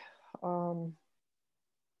overtly. The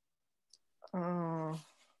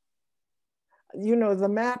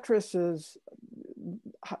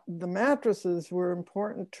mattresses were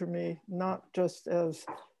important to me, not just as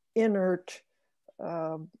inert,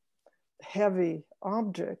 heavy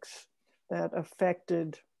objects that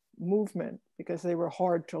affected movement because they were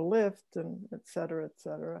hard to lift and et cetera,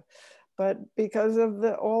 but because of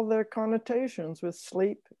all their connotations with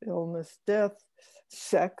sleep, illness, death,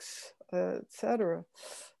 sex, et cetera.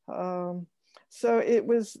 So it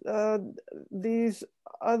was these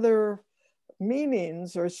other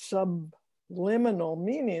meanings or subliminal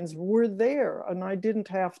meanings were there, and I didn't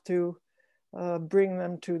have to bring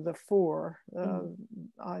them to the fore.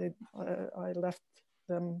 I left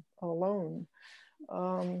them alone.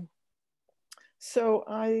 So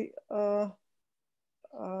I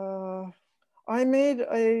made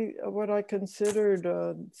what I considered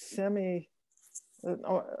a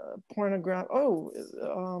pornographic.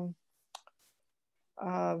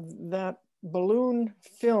 That balloon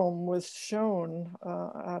film was shown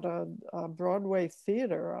at a Broadway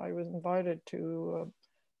theater. I was invited to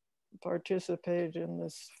participate in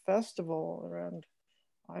this festival around,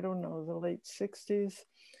 I don't know, the late 60s.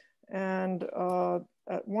 And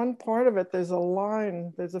at one part of it, there's a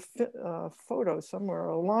line, there's a photo somewhere,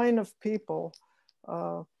 a line of people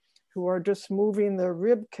who are just moving their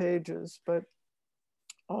rib cages, but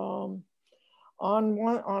on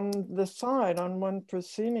the side, on one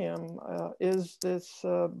proscenium, is this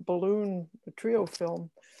balloon trio film.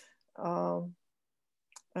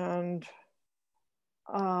 And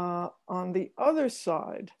on the other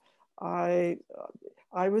side, I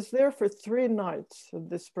was there for 3 nights of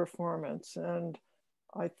this performance, and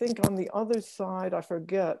I think on the other side, I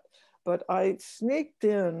forget, but I sneaked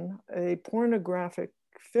in a pornographic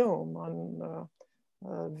film on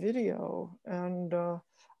video, and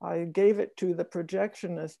I gave it to the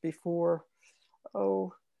projectionist before, I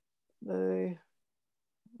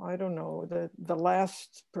don't know, the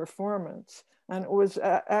last performance. And it was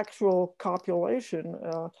actual copulation,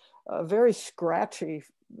 a very scratchy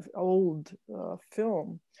old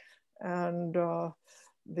film. And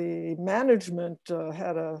the management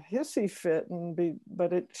had a hissy fit,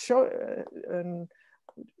 but it showed and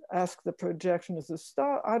asked the projectionist to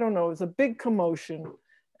stop. I don't know, it was a big commotion.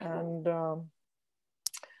 And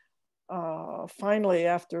finally,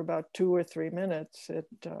 after about 2 or 3 minutes,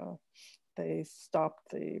 they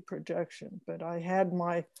stopped the projection. But I had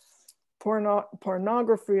my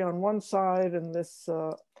pornography on one side and this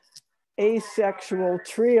asexual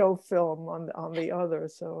trio film on the other.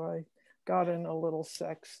 So I got in a little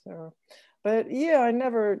sex there. But yeah, I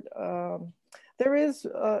never, there is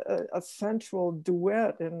a sensual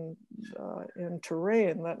duet in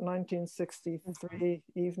Terrain, that 1963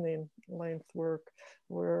 evening length work,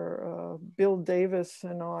 where Bill Davis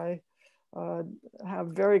and I have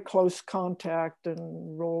very close contact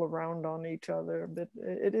and roll around on each other, but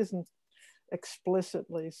it isn't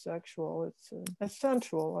explicitly sexual. It's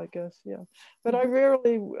sensual, I guess, yeah. But I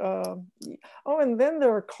rarely, and then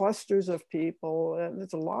there are clusters of people.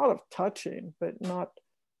 There's a lot of touching, but not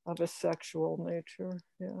of a sexual nature,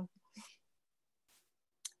 yeah.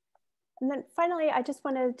 And then finally, I just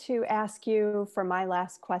wanted to ask you for my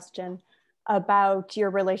last question about your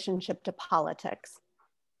relationship to politics.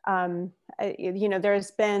 You know,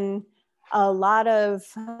 there's been a lot of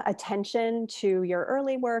attention to your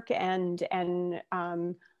early work and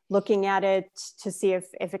looking at it to see if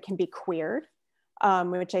it can be queered,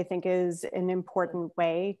 which I think is an important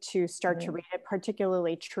way to start to read it.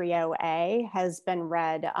 Particularly Trio A has been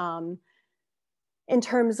read in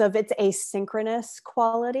terms of its asynchronous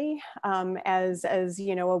quality, as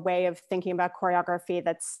you know, a way of thinking about choreography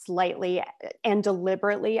that's slightly and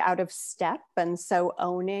deliberately out of step, and so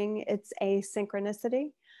owning its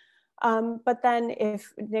asynchronicity. But then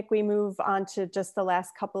if, Nick, we move on to just the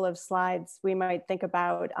last couple of slides, we might think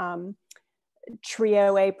about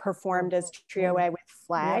Trio A performed as Trio A with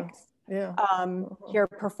flags. Yeah. Here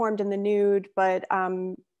performed in the nude, but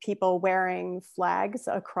people wearing flags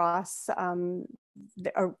across,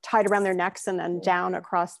 tied around their necks and then down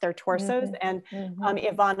across their torsos. And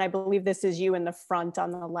Yvonne, I believe this is you in the front on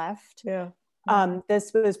the left. Yeah.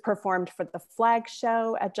 This was performed for the flag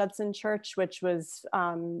show at Judson Church, which was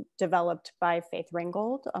developed by Faith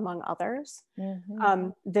Ringgold, among others.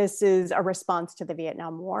 This is a response to the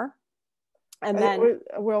Vietnam War. And then,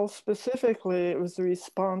 well, specifically, it was the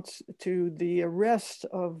response to the arrest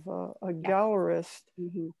of a gallerist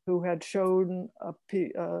who had shown a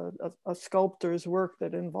sculptor's work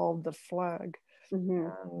that involved the flag.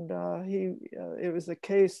 And it was a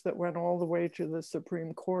case that went all the way to the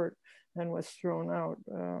Supreme Court and was thrown out.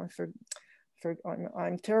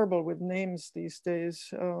 I'm terrible with names these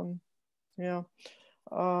days. Yeah.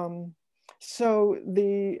 So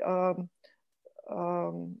the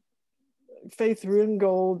Faith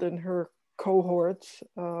Ringgold and her cohorts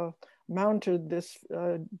mounted this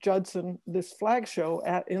this flag show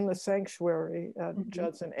in the sanctuary at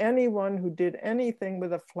Judson. Anyone who did anything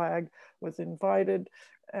with a flag was invited,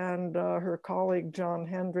 and her colleague John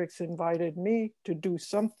Hendricks invited me to do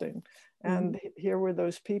something. And here were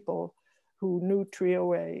those people who knew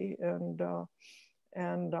Trio A,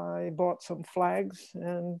 and I bought some flags,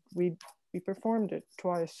 and we performed it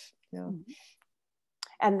twice. Yeah.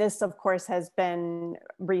 And this, of course, has been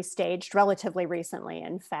restaged relatively recently,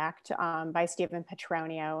 in fact, by Stephen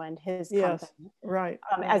Petronio and his company. Right.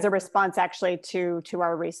 As a response, actually, to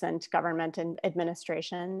our recent government and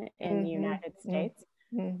administration in the United States.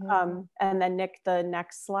 And then, Nick, the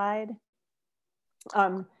next slide.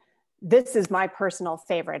 This is my personal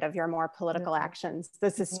favorite of your more political actions.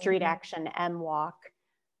 This is Street Action M Walk.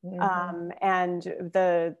 And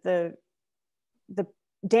the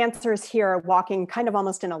dancers here are walking kind of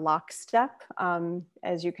almost in a lockstep.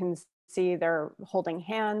 As you can see, they're holding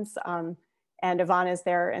hands, and Yvonne is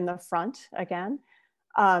there in the front again.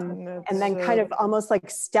 And then kind of almost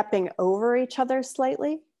like stepping over each other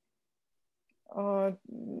slightly.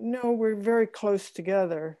 No, we're very close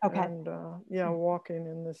together. Okay. And yeah, walking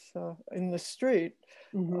in this in the street.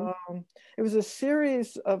 It was a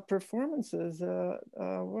series of performances.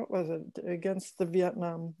 What was it? Against the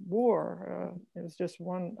Vietnam War. It was just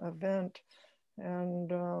one event,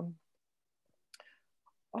 and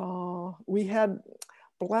we had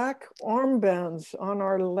black armbands on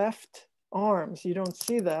our left arms. You don't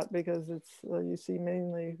see that because it's you see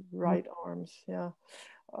mainly right arms. Yeah.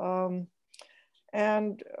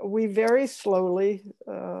 And we very slowly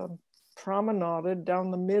promenaded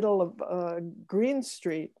down the middle of Green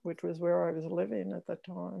Street, which was where I was living at the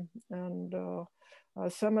time. And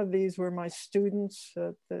some of these were my students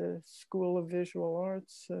at the School of Visual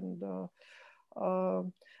Arts. And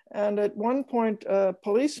at one point, a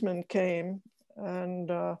policeman came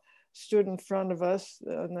and stood in front of us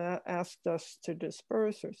and asked us to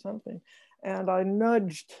disperse or something. And I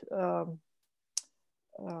nudged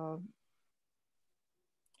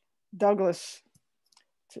Douglas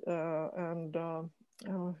and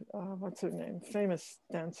what's her name? Famous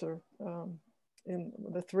dancer. In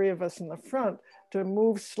the three of us in the front to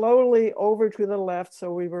move slowly over to the left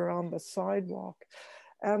so we were on the sidewalk.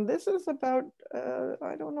 And this is about,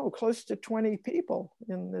 I don't know, close to 20 people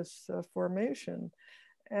in this formation.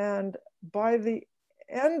 And by the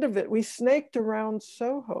end of it, we snaked around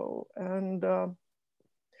Soho. And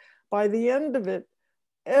by the end of it,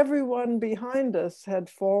 everyone behind us had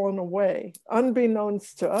fallen away,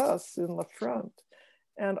 unbeknownst to us in the front.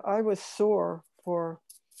 And I was sore for,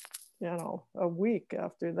 a week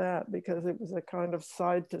after that, because it was a kind of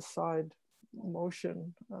side to side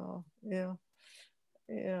motion. Yeah,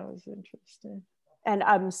 it was interesting.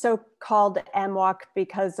 And so-called MWalk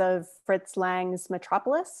because of Fritz Lang's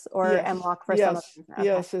Metropolis, or yes. MWalk for yes. some of them? Okay.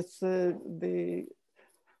 Yes, it's the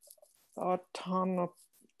automaton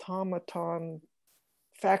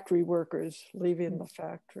factory workers leaving the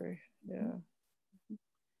factory. Yeah.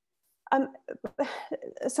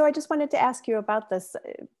 So I just wanted to ask you about this.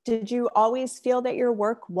 Did you always feel that your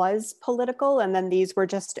work was political and then these were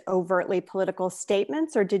just overtly political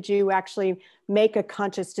statements, or did you actually make a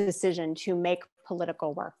conscious decision to make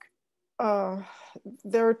political work?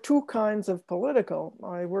 There are two kinds of political.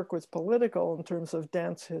 My work was political in terms of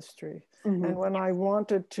dance history. Mm-hmm. And when I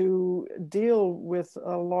wanted to deal with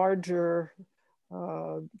a larger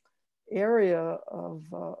area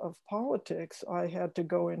of politics, I had to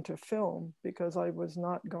go into film, because I was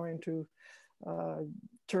not going to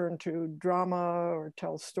turn to drama or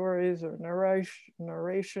tell stories or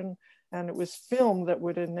narration. And it was film that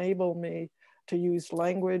would enable me to use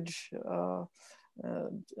language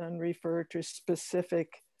and refer to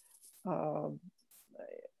specific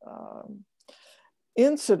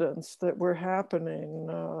incidents that were happening,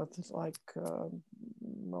 like,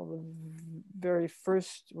 well, the very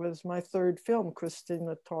first was my third film,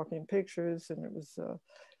 Christina Talking Pictures, and it was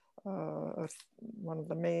one of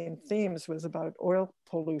the main themes was about oil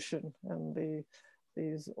pollution and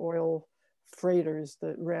these oil freighters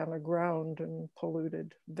that ran aground and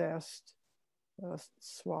polluted vast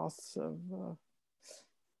swaths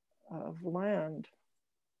of land.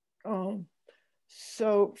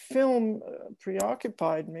 So film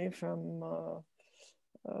preoccupied me from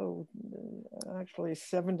actually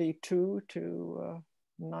 72 to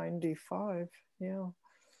 95, yeah.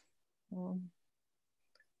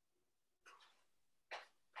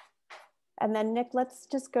 And then Nick, let's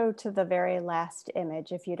just go to the very last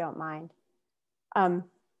image, if you don't mind.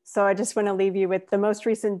 So I just want to leave you with the most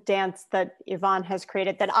recent dance that Yvonne has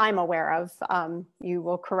created that I'm aware of. You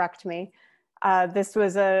will correct me. This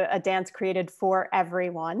was a dance created for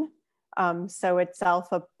everyone. So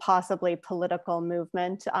itself a possibly political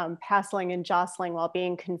movement, passing and jostling while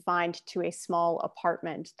being confined to a small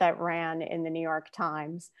apartment that ran in the New York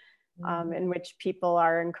Times, in which people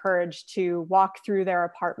are encouraged to walk through their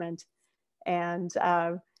apartment. And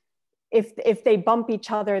if they bump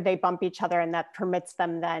each other, they bump each other, and that permits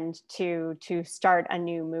them then to start a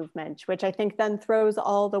new movement, which I think then throws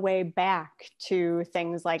all the way back to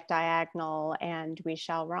things like Diagonal and We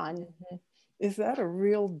Shall Run. Mm-hmm. Is that a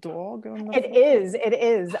real dog on the It is. It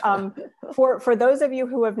is. For those of you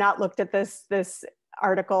who have not looked at this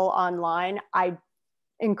article online, I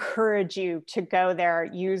encourage you to go there,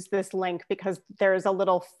 use this link, because there's a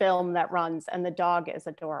little film that runs and the dog is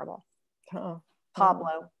adorable.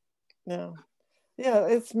 Pablo. Yeah,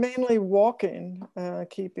 it's mainly walking,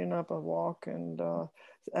 keeping up a walk,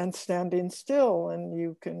 and standing still, and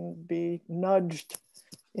you can be nudged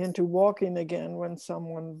into walking again when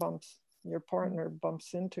your partner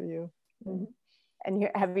bumps into you. Mm-hmm. And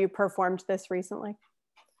have you performed this recently?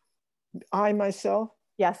 I myself?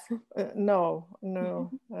 Yes. No,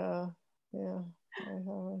 yeah, I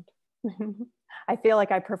haven't. I feel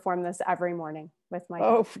like I perform this every morning with my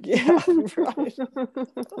dog. Yeah, right.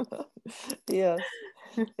 Yes,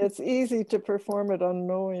 it's easy to perform it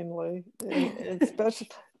unknowingly,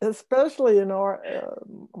 especially in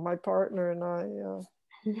my partner and I,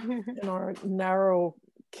 in our narrow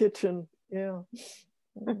kitchen. Yeah.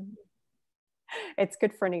 It's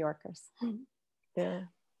good for New Yorkers. Yeah.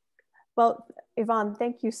 Well, Yvonne,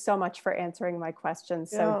 thank you so much for answering my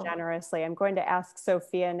questions so Yeah, generously. I'm going to ask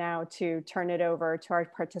Sophia now to turn it over to our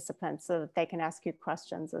participants so that they can ask you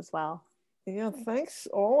questions as well. yeah, thanks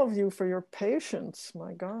all of you for your patience,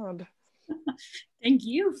 my God. Thank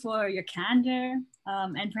you for your candor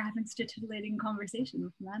and for having such a titillating conversation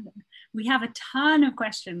with Amanda. We have a ton of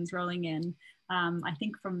questions rolling in, I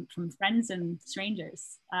think from friends and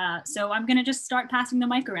strangers. So I'm gonna just start passing the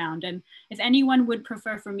mic around. And if anyone would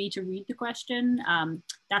prefer for me to read the question,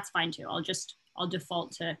 that's fine too. I'll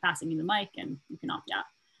default to passing you the mic and you can opt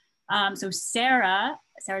out. So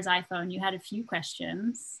Sarah's iPhone, you had a few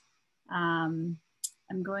questions. I'm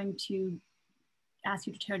going to ask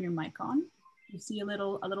you to turn your mic on. You see a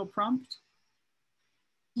little prompt?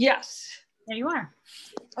 Yes. There you are.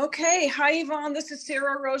 Okay. Hi, Yvonne. This is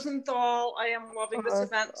Sarah Rosenthal. I am loving this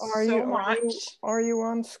event so much. Are you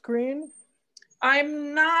on screen?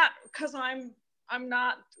 I'm not, because I'm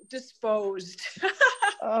not disposed.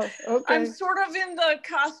 Okay. I'm sort of in the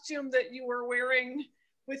costume that you were wearing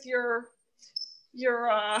with your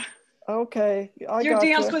okay. Your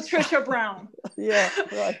dance with Trisha Brown. Yeah,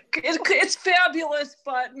 right. It's fabulous,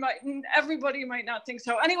 but everybody might not think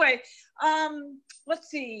so. Anyway, let's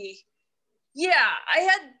see. Yeah, I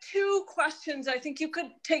had two questions. I think you could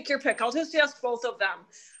take your pick. I'll just ask both of them.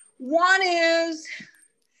 One is,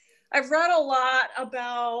 I've read a lot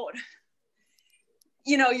about,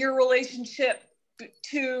 your relationship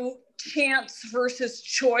to chance versus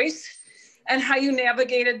choice and how you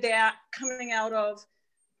navigated that coming out of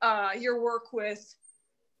your work with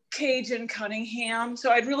Cage and Cunningham.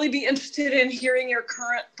 So I'd really be interested in hearing your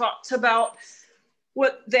current thoughts about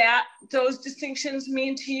what those distinctions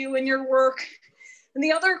mean to you in your work. And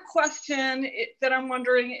the other question that I'm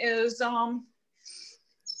wondering is, I've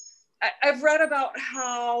read about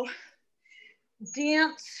how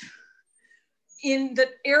dance in the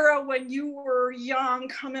era when you were young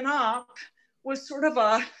coming up was sort of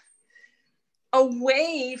a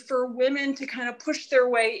way for women to kind of push their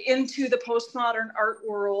way into the postmodern art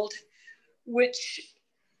world, which,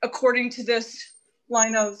 according to this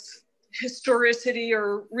line of historicity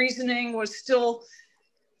or reasoning, was still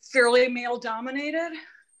fairly male dominated.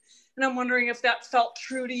 And I'm wondering if that felt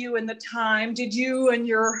true to you in the time. Did you and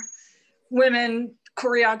your women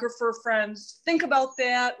choreographer friends think about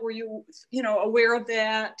that? Were you, aware of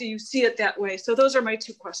that? Do you see it that way? So those are my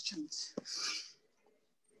two questions.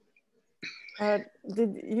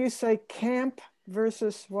 Did you say camp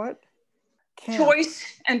versus what? Camp. Choice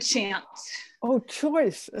and chance. Oh,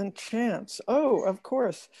 choice and chance. Oh, of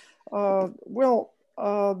course. The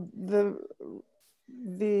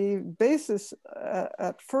basis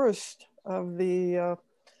at first of the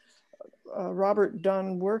Robert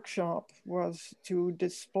Dunn workshop was to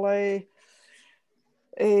display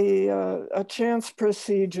a chance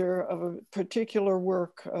procedure of a particular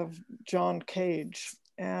work of John Cage.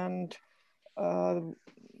 And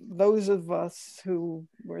those of us who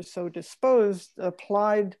were so disposed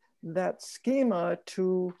applied that schema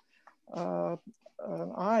to,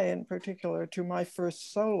 I in particular, to my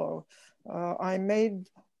first solo. I made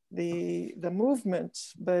the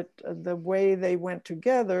movements, but the way they went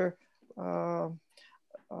together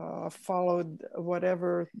followed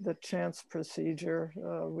whatever the chance procedure,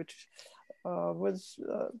 which was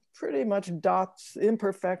pretty much dots,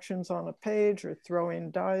 imperfections on a page, or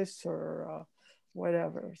throwing dice, or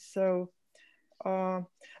whatever. So,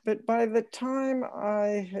 but by the time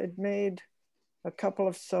I had made a couple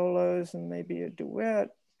of solos and maybe a duet,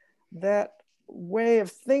 that way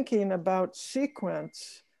of thinking about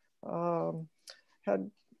sequence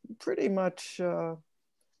had pretty much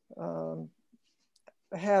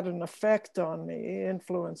had an effect on me,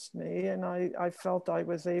 influenced me, and I felt I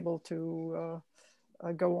was able to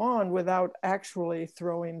go on without actually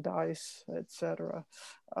throwing dice, etc.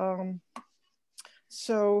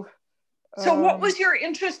 So what was your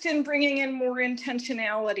interest in bringing in more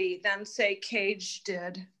intentionality than, say, Cage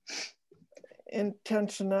did?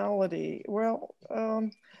 Intentionality. Well,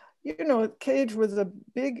 Cage was a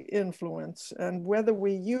big influence, and whether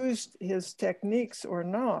we used his techniques or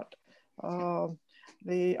not,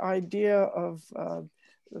 the idea of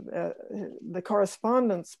the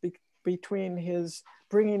correspondence between his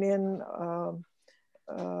bringing in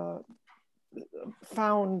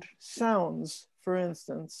found sounds, for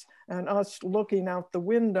instance, and us looking out the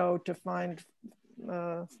window to find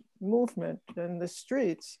movement in the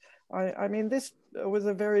streets. I mean, this was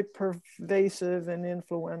a very pervasive and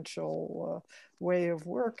influential way of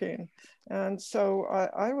working. And so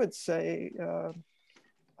I would say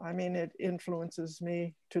I mean, it influences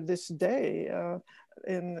me to this day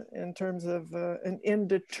in terms of an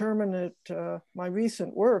indeterminate, my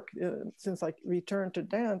recent work, since I returned to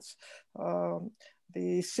dance,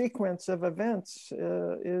 the sequence of events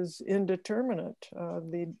is indeterminate.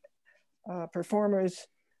 The performers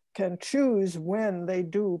can choose when they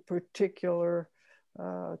do particular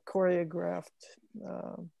choreographed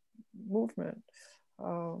movement.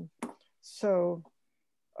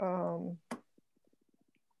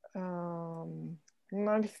 And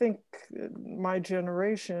I think my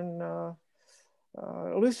generation,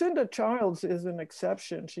 Lucinda Childs is an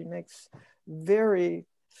exception. She makes very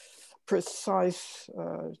precise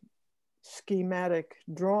schematic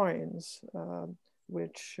drawings,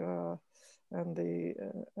 which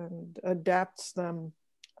and adapts them.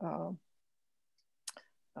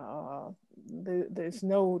 There's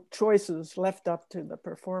no choices left up to the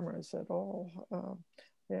performers at all.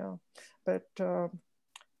 Yeah, but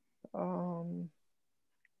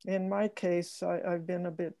in my case, I've been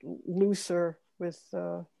a bit looser with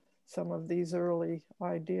some of these early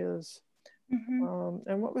ideas. Mm-hmm.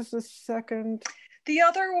 And what was the second? The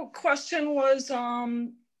other question was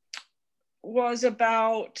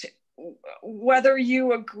about whether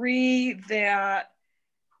you agree that,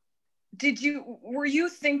 were you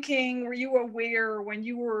aware when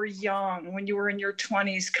you were young, when you were in your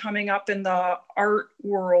 20s, coming up in the art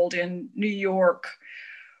world in New York,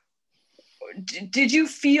 did you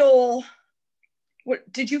feel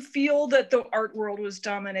that the art world was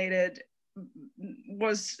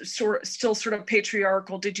still sort of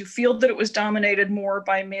patriarchal? Did you feel that it was dominated more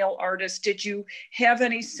by male artists? Did you have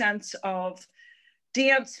any sense of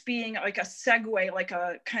dance being like a segue, like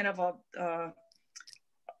a kind of a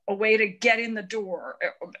way to get in the door,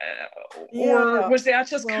 or was that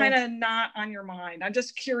just kind of not on your mind? I'm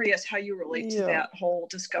just curious how you relate to that whole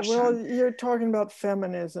discussion. Well, you're talking about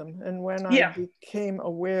feminism, and when I became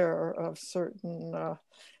aware of certain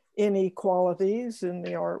inequalities in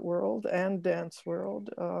the art world and dance world,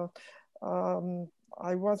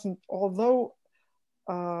 I wasn't, although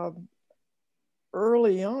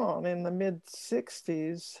early on in the mid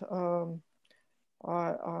 60s,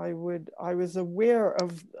 I was aware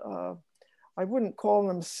of, I wouldn't call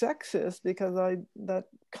them sexist because that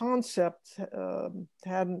concept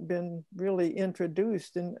hadn't been really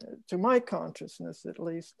introduced to my consciousness, at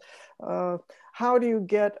least. How do you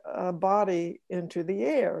get a body into the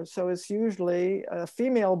air? So it's usually a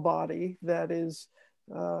female body that is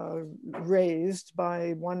raised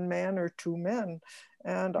by one man or two men.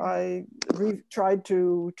 And I tried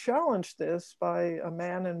to challenge this by a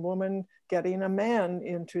man and woman getting a man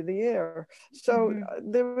into the air. So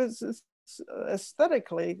there was this,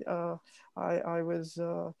 aesthetically, I was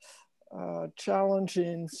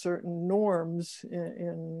challenging certain norms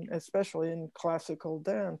especially in classical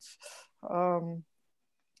dance.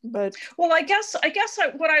 But well, I guess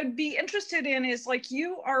what I'd be interested in is, like,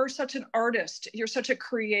 you are such an artist, you're such a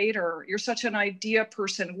creator, you're such an idea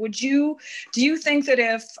person. Do you think that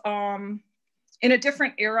if in a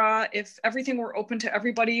different era, if everything were open to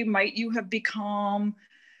everybody, might you have become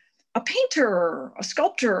a painter, a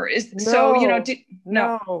sculptor?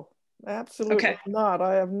 No, absolutely not.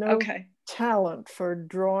 I have no talent for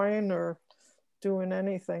drawing or doing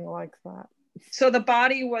anything like that. So the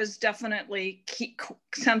body was definitely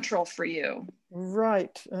central for you.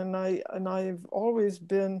 Right, and I've always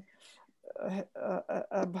been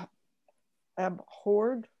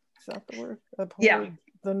abhorred, is that the word? Abhorred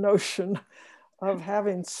the notion of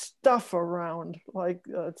having stuff around, like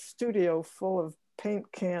a studio full of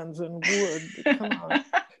paint cans and wood. Come on.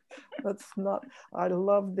 That's not, I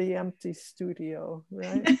love the empty studio,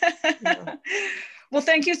 right? Yeah. Well,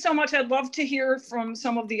 thank you so much. I'd love to hear from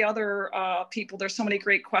some of the other people. There's so many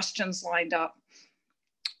great questions lined up.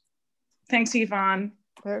 Thanks, Yvonne.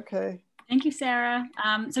 Okay. Thank you, Sarah.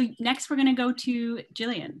 So next we're gonna go to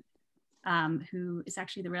Jillian, who is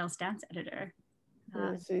actually the Rails dance editor.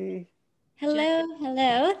 Let's see.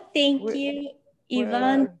 Hello. Thank you,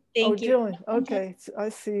 Yvonne. Thank you. Jillian, okay, I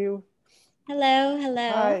see you. Hello.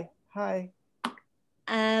 Hi.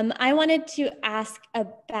 I wanted to ask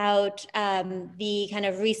about the kind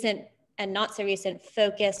of recent and not so recent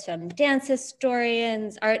focus from dance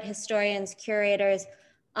historians, art historians, curators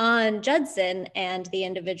on Judson and the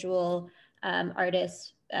individual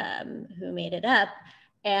artists who made it up,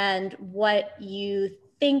 and what you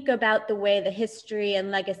think about the way the history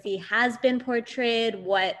and legacy has been portrayed,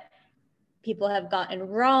 what people have gotten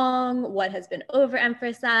wrong, what has been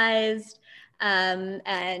overemphasized,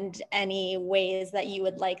 and any ways that you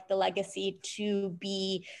would like the legacy to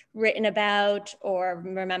be written about or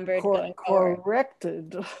remembered going forward.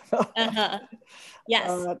 Corrected.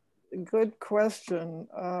 Yes. Good question.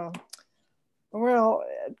 Well,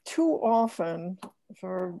 too often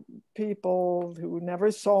for people who never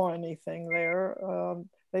saw anything there,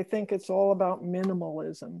 they think it's all about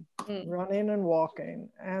minimalism, running and walking.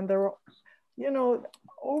 And there, you know,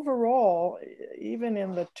 overall, even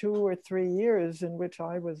in the 2 or 3 years in which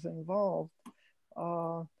I was involved,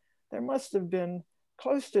 there must have been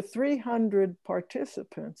close to 300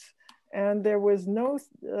 participants, and there was no,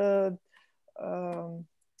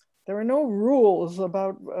 there were no rules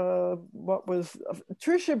about what was.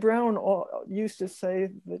 Trisha Brown used to say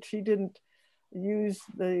that she didn't use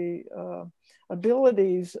the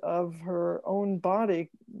abilities of her own body,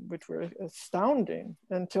 which were astounding,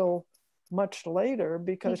 until much later,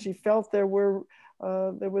 because she felt there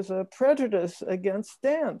was a prejudice against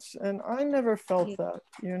dance, and I never felt that.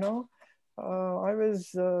 You know, I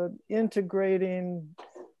was integrating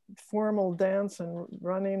formal dance and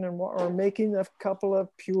running and or making a couple of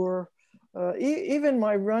pure, even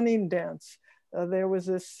my running dance, there was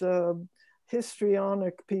this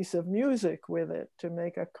histrionic piece of music with it to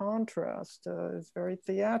make a contrast. It's very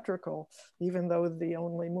theatrical, even though the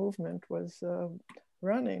only movement was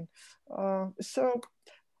running. So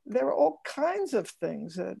there are all kinds of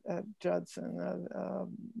things at Judson.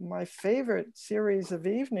 My favorite series of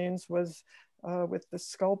evenings was with the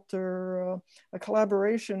sculptor, a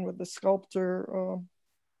collaboration with the sculptor,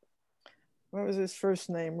 what was his first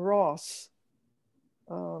name? Ross,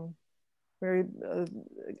 where he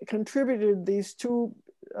contributed these two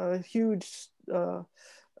huge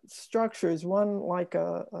structures, one like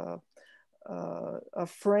a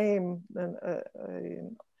frame and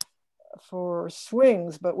for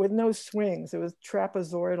swings, but with no swings. It was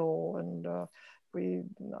trapezoidal, and a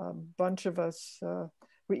bunch of us,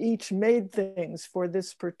 we each made things for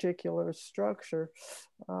this particular structure.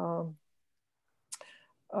 There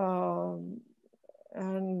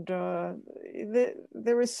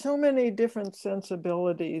were so many different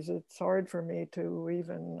sensibilities. It's hard for me to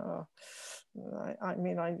even, I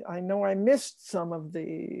mean, I know I missed some of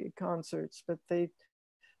the concerts, but they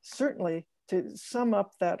certainly, to sum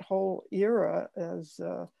up that whole era as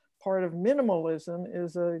part of minimalism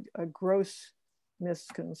is a gross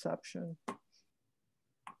misconception.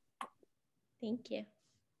 Thank you.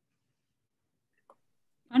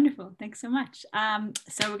 Wonderful, thanks so much.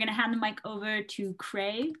 So we're gonna hand the mic over to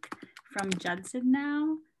Craig from Judson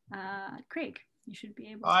now. Craig, you should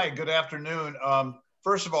be able to. Hi, good afternoon.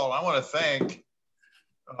 First of all, I wanna thank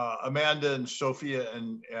Amanda and Sophia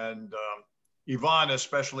and Yvonne,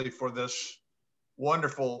 especially for this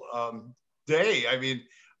wonderful day. I mean,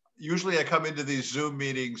 usually I come into these Zoom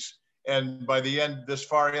meetings and by the end, this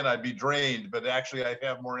far in, I'd be drained, but actually I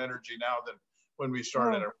have more energy now than when we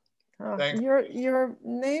started. Your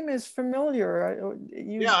name is familiar.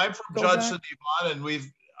 Yeah, I'm from Judson, Yvonne, and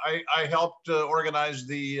I helped organize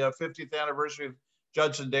the 50th anniversary of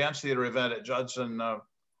Judson Dance Theater event at Judson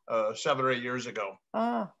 7 or 8 years ago.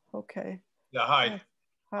 Ah, okay. Yeah, hi.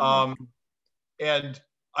 Hi. And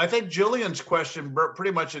I think Jillian's question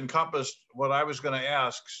pretty much encompassed what I was going to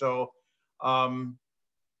ask. So I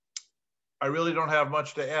really don't have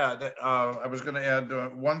much to add. I was going to add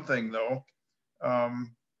one thing though,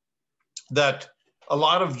 that a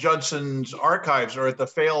lot of Judson's archives are at the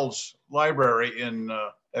Fales Library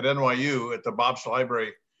at NYU, at the Bobst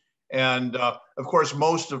Library. And of course,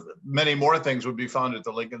 many more things would be found at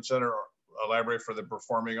the Lincoln Center Library for the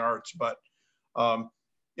Performing Arts. But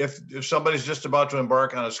if somebody's just about to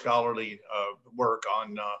embark on a scholarly work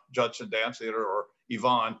on Judson Dance Theater or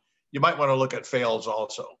Yvonne, you might want to look at Fales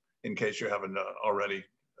also, in case you haven't already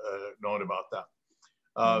known about that.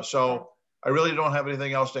 So I really don't have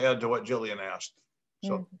anything else to add to what Jillian asked.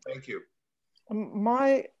 So thank you.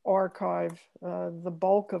 My archive, the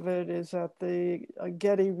bulk of it is at the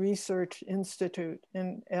Getty Research Institute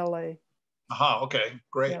in LA. Aha, okay,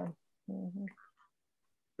 great. Yeah.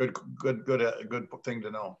 Good thing to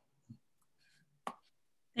know.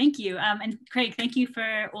 Thank you. And Craig, thank you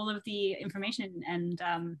for all of the information and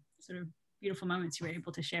sort of beautiful moments you were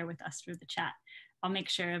able to share with us through the chat. I'll make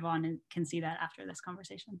sure Yvonne can see that after this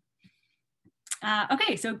conversation.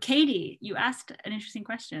 Okay, so Katie, you asked an interesting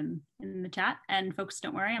question in the chat, and folks,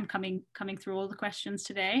 don't worry, I'm coming through all the questions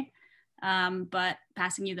today, but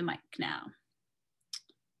passing you the mic now.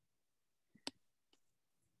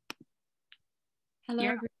 Hello,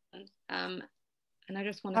 everyone. And I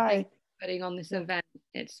just want to thank you for putting on this event.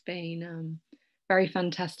 It's been very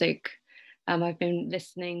fantastic. I've been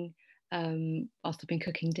listening whilst I've been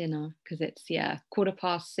cooking dinner, because it's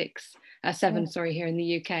 7 sorry, here in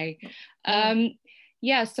the UK.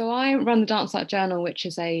 So I run the Dance Art Journal, which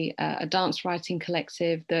is a dance writing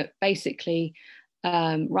collective that basically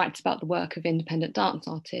writes about the work of independent dance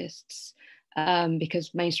artists,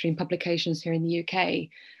 because mainstream publications here in the UK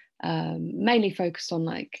mainly focus on,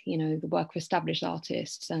 like, you know, the work of established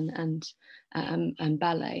artists and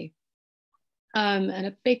ballet. And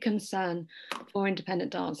a big concern for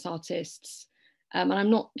independent dance artists, and I'm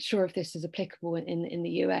not sure if this is applicable in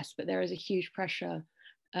the US, but there is a huge pressure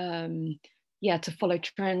to follow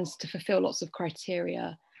trends, to fulfill lots of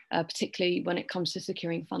criteria, particularly when it comes to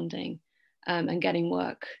securing funding and getting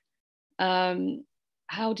work.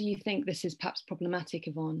 How do you think this is perhaps problematic,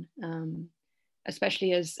 Yvonne?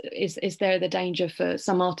 Especially as is there the danger for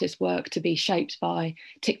some artists' work to be shaped by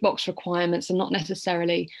tick box requirements and not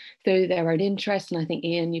necessarily through their own interests? And I think,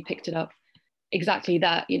 Ian, you picked it up exactly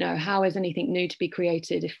that. You know, how is anything new to be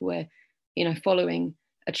created if we're, you know, following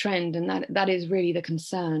a trend? And that is really the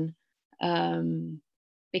concern,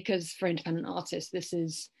 because for independent artists, this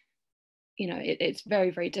is, you know, it's very,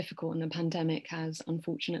 very difficult, and the pandemic has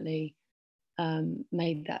unfortunately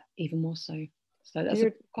made that even more so. So that's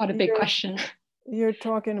quite a big question. You're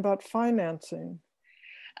talking about financing.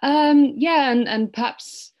 And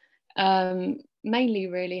perhaps mainly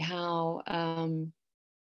really how,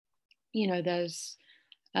 you know, there's,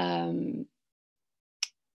 I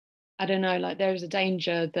don't know, like there's a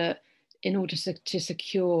danger that in order to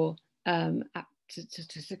secure to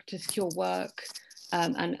secure work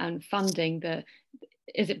and funding, that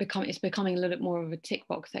it's becoming a little bit more of a tick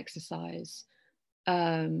box exercise.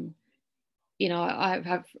 You know, I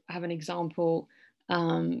have an example.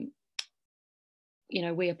 You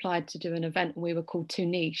know, we applied to do an event and we were called Too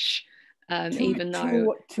Niche, even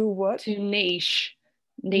though Too niche.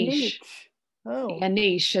 Oh, yeah,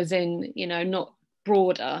 niche as in, you know, not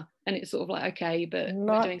broader, and it's sort of like, okay, but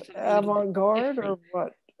not we're doing something avant-garde or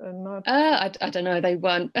what? Not. I don't know. They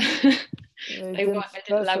weren't. They didn't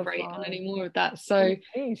elaborate on any more of that. So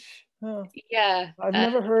niche. Huh. Yeah, I've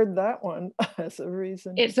never heard that one as a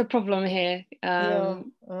reason. It's a problem here. So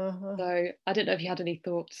I don't know if you had any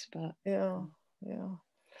thoughts, but yeah.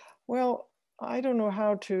 Well, I don't know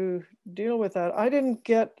how to deal with that. I didn't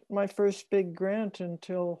get my first big grant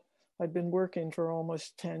until I'd been working for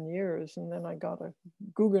almost 10 years, and then I got a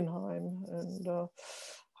Guggenheim, and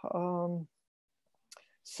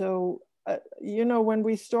you know, when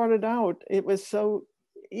we started out, it was so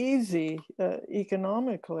easy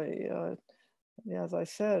economically, as I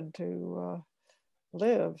said, to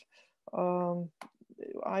live.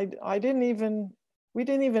 We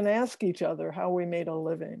didn't even ask each other how we made a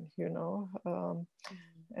living, you know,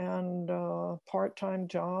 and part-time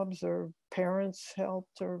jobs or parents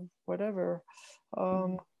helped or whatever.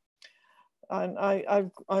 And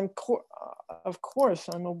of course,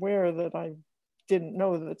 I'm aware that I didn't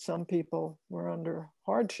know that some people were under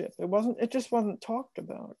hardship. It just wasn't talked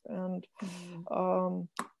about. And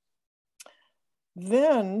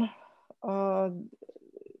then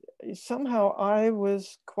somehow I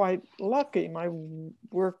was quite lucky. My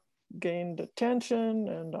work gained attention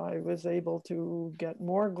and I was able to get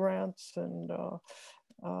more grants. And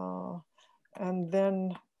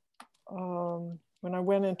then when I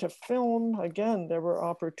went into film, again, there were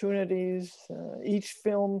opportunities. Each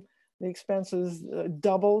film, the expenses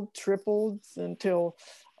doubled, tripled, until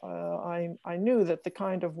I knew that the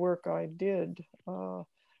kind of work I did,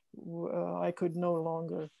 I could no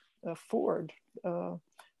longer afford. The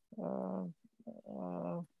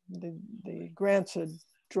grants had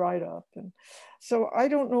dried up. And so I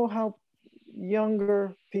don't know how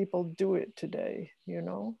younger people do it today, you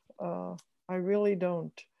know? I really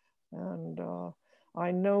don't. And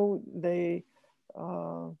I know they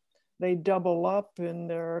double up in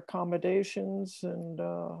their accommodations, and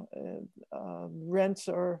rents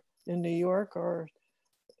are in New York are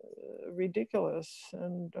ridiculous.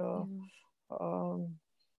 And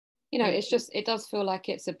you know, it does feel like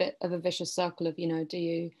it's a bit of a vicious circle of, you know, do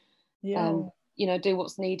you you know, do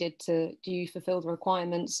what's needed do you fulfill the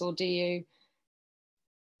requirements, or do you,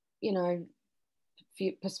 you know,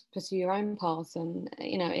 pursue your own path? And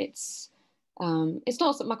you know, it's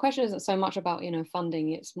not, my question isn't so much about, you know,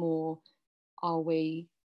 funding. It's more,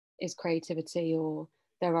 is creativity or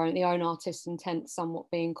the own artist's intent somewhat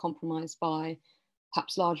being compromised by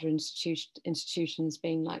perhaps larger institutions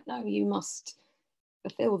being like, no, you must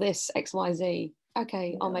fulfill this XYZ.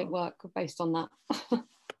 Okay, I'll make work based on that.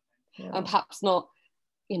 And perhaps not,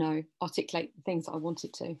 you know, articulate the things that I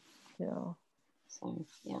wanted to. Yeah. So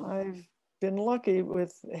yeah, I've been lucky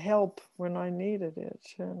with help when I needed it,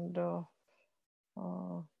 and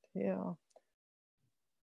Yeah.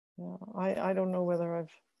 Yeah. I don't know whether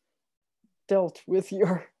I've dealt with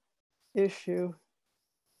your issue.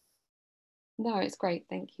 No, it's great.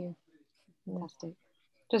 Thank you. Fantastic.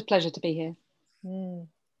 Just a pleasure to be here.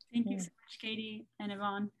 Thank you so much, Katie and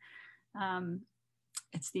Yvonne.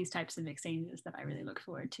 It's these types of exchanges that I really look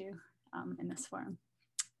forward to in this forum.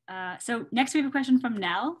 So next we have a question from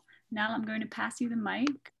Nell. Nell, I'm going to pass you the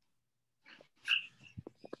mic.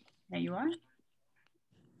 There you are.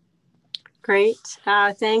 Great.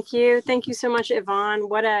 Thank you. Thank you so much, Yvonne.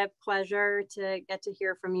 What a pleasure to get to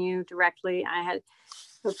hear from you directly. I had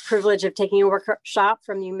the privilege of taking a workshop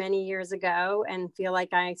from you many years ago and feel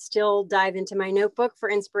like I still dive into my notebook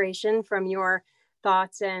for inspiration from your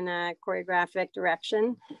thoughts and choreographic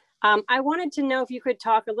direction. I wanted to know if you could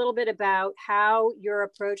talk a little bit about how your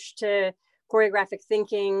approach to choreographic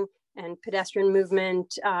thinking and pedestrian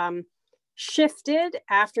movement shifted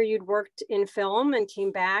after you'd worked in film and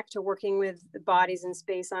came back to working with bodies in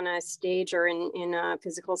space on a stage or in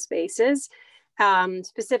physical spaces.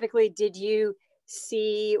 Specifically, did you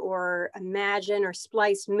see or imagine or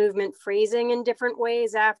splice movement phrasing in different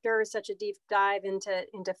ways after such a deep dive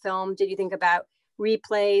into film? Did you think about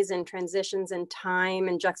replays and transitions and time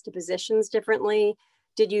and juxtapositions differently?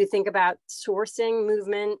 Did you think about sourcing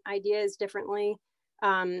movement ideas differently?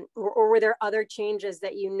 Or were there other changes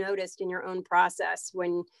that you noticed in your own process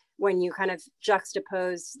when you kind of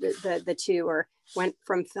juxtapose the two, or went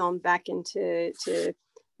from film back into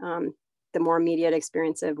the more immediate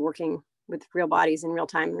experience of working with real bodies in real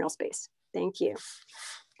time and real space? Thank you.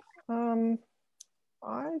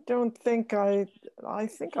 I don't think I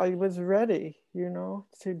think I was ready, you know,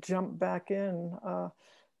 to jump back in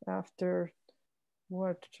after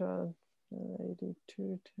what, 82,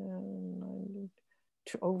 10, 90,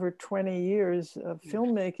 over 20 years of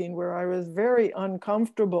filmmaking, where I was very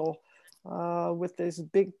uncomfortable with this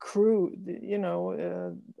big crew. You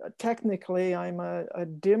know, technically I'm a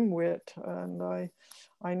dimwit, and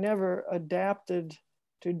I never adapted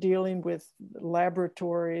to dealing with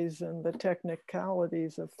laboratories and the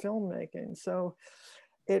technicalities of filmmaking. So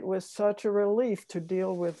it was such a relief to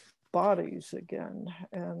deal with bodies again.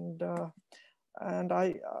 And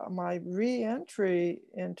my re-entry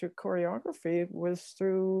into choreography was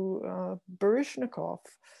through Baryshnikov.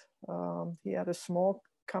 He had a small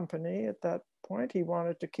company at that point. He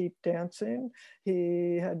wanted to keep dancing.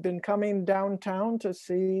 He had been coming downtown to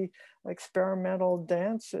see experimental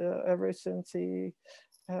dance ever since he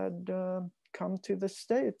had come to the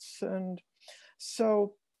States. And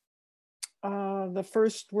so the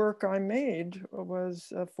first work I made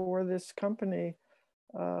was for this company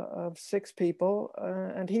of 6 people,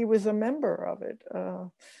 and he was a member of it.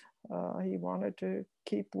 He wanted to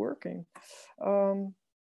keep working.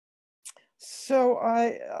 So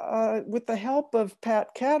I, with the help of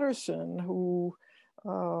Pat Catterson, who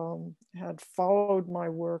had followed my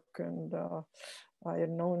work, and I had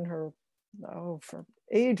known her for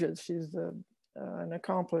ages. She's an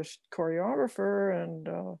accomplished choreographer,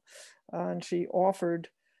 and she offered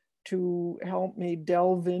to help me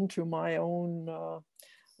delve into my own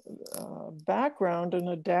background and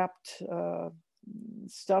adapt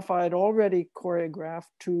stuff I had already choreographed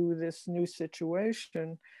to this new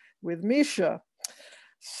situation with Misha.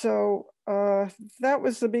 So that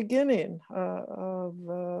was the beginning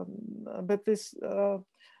but this,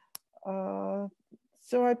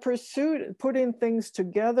 so I pursued putting things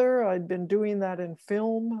together. I'd been doing that in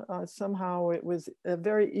film. Somehow it was a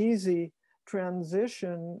very easy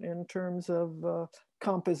transition in terms of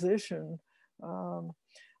composition.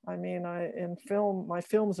 I mean, in film, my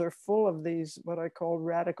films are full of these, what I call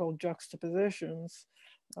radical juxtapositions.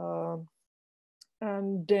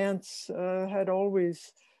 And dance had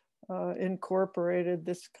always incorporated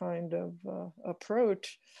this kind of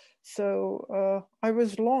approach. So I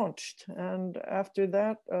was launched. And after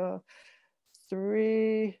that,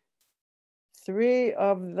 three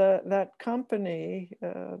of that company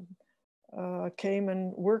came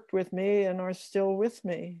and worked with me and are still with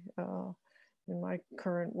me in my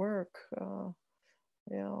current work. You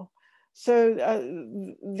know, so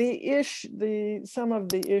some of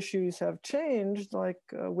the issues have changed, like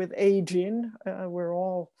with aging. We're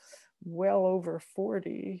all well over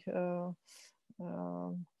 40,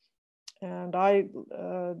 and I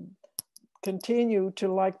continue to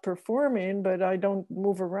like performing, but I don't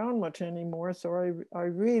move around much anymore. So I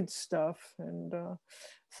read stuff, and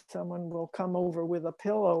someone will come over with a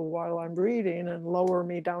pillow while I'm reading and lower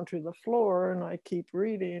me down to the floor, and I keep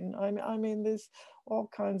reading. I mean, there's all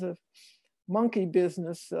kinds of monkey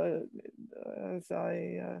business as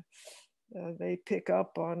I they pick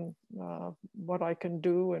up on what I can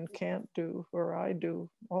do and can't do, or I do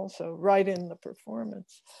also, right in the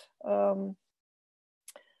performance.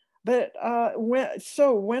 But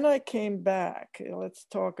when I came back, let's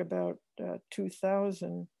talk about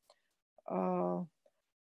 2000,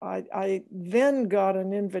 I then got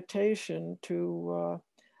an invitation to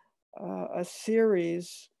a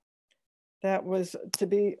series that was to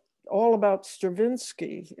be all about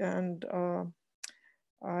Stravinsky, and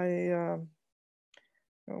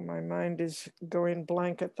my mind is going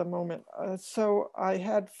blank at the moment. So I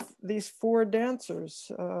had these 4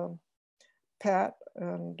 dancers, Pat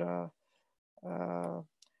and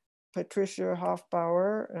Patricia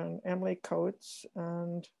Hofbauer and Emily Coates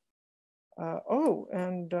and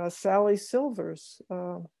Sally Silvers.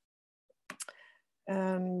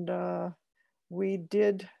 We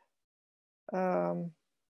did, I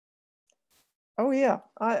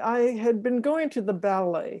had been going to the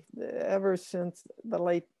ballet ever since the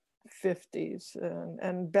late 50s,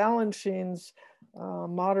 and Balanchine's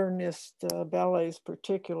modernist ballets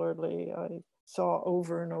particularly, I saw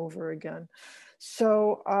over and over again.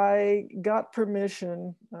 So I got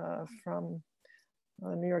permission from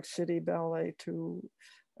New York City Ballet to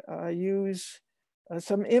use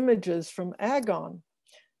some images from Agon.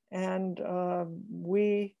 And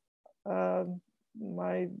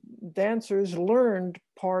my dancers learned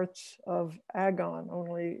parts of Agon,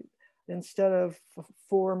 only instead of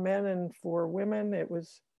 4 men and 4 women, it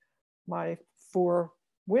was my 4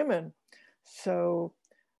 women. So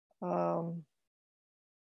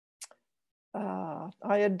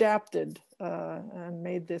I adapted and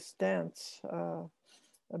made this dance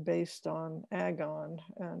based on Agon,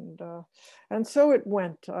 and so it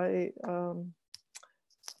went.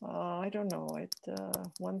 I don't know.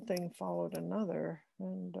 One thing followed another,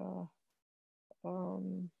 and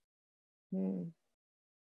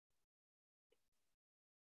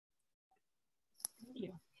Thank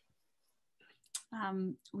you.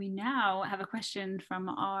 We now have a question from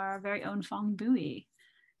our very own Fong Bui.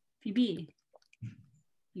 PB,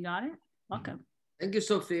 you got it? Welcome. Thank you,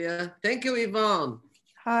 Sophia. Thank you, Yvonne.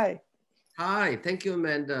 Hi. Hi, thank you,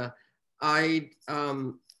 Amanda.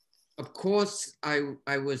 Of course,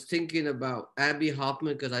 I was thinking about Abbie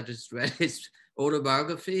Hoffman because I just read his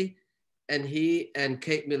autobiography, and he and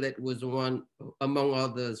Kate Millett was one among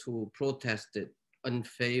others who protested in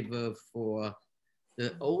favor for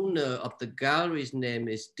the owner of the gallery's name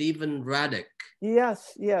is Stephen Raddick.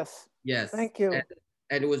 Yes, yes. Yes. Thank you.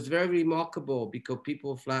 And it was very remarkable because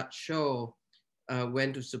People Flat Show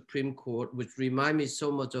went to Supreme Court, which remind me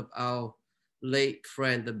so much of our late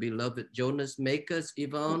friend, the beloved Jonas Makers,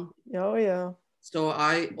 Yvonne. Oh yeah. So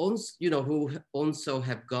I also, who also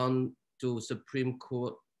have gone to Supreme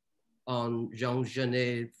Court on Jean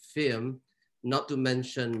Genet film, not to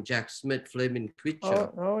mention Jack Smith, Flaming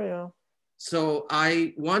Creature. Oh yeah. So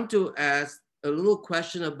I want to ask a little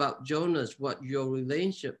question about Jonas, what your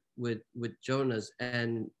relationship with Jonas,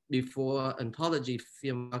 and before Anthology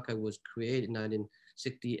Film Archive was created in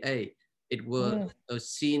 1968, it was a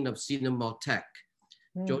scene of Cinematheque.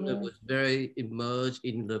 Jonas was very immersed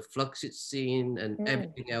in the Fluxit scene and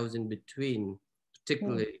everything else in between,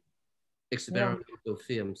 particularly experimental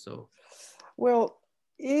film. So, well,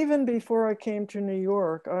 even before I came to New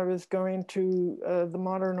York, I was going to the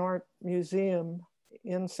Modern Art Museum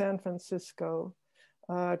in San Francisco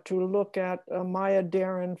to look at Maya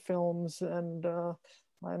Deren films, and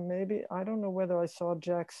I don't know whether I saw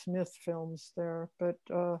Jack Smith films there, but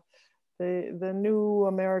the new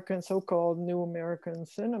American, so-called new American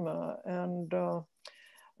cinema, and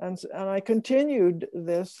I continued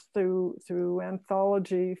this through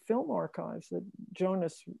Anthology Film Archives that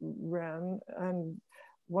Jonas ran, and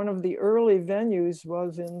one of the early venues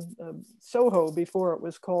was in Soho before it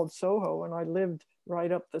was called Soho, and I lived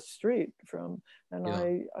right up the street from, and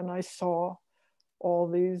I saw all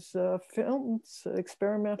these films,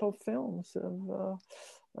 experimental films of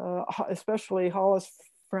especially Hollis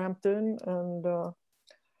Frampton and the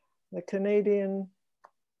Canadian,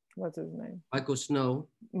 what's his name? Michael Snow.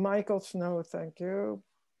 Michael Snow, thank you.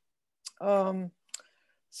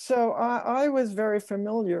 So I was very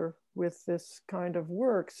familiar with this kind of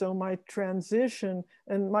work. So my transition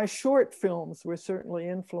and my short films were certainly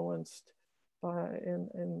influenced by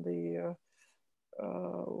in the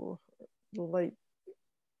late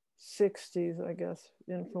 60s, I guess,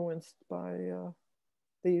 influenced by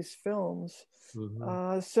these films.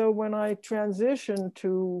 So when I transitioned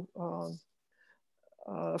to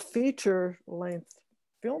feature length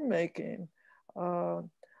filmmaking,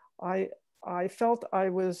 I felt I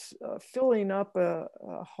was filling up a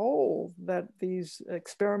hole that these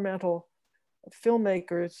experimental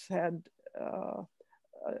filmmakers had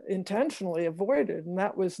intentionally avoided, and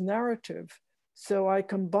that was narrative. So I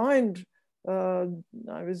combined, I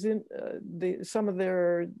was in some of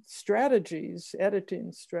their strategies,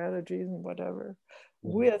 editing strategies and whatever,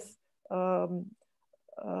 with a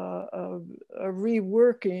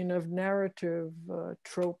reworking of narrative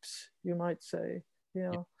tropes, you might say.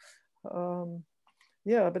 Yeah.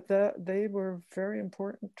 Yeah, but they were very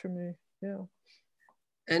important to me. Yeah.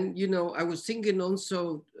 And, you know, I was thinking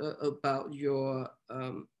also about your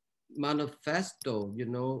manifesto, you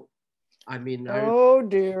know. I mean, oh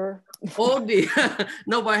dear. Oh dear.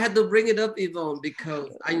 No, but I had to bring it up, Yvonne,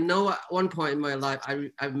 because I know at one point in my life,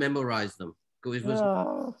 I memorized them. It was,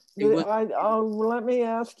 let me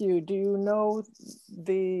ask you, do you know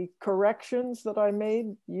the corrections that I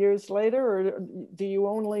made years later, or do you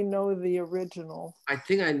only know the original? I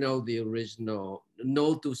think I know the original.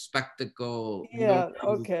 No to spectacle, yeah, no to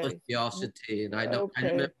okay. religiosity, and I don't. Okay.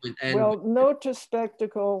 I remember it ended. Well, no to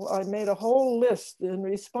spectacle. I made a whole list in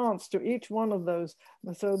response to each one of those.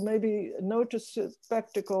 So maybe no to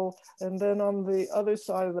spectacle, and then on the other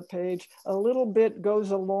side of the page, a little bit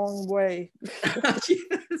goes a long way. Yes,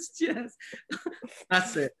 yes,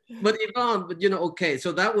 that's it. But Yvonne, but you know, okay,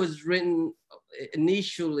 so that was written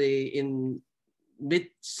initially in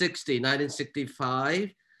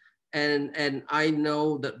mid-1965. And I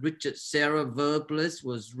know that Richard Serra Verbless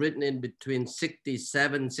was written in between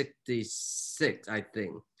 67, 66, I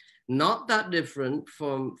think. Not that different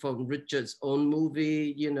from Richard's own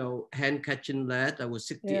movie, you know, Hand Catching Lad, that was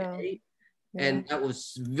 68. Yeah. And that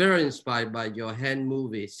was very inspired by your Hand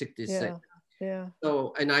movie, 66. Yeah.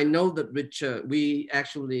 So, and I know that Richard, we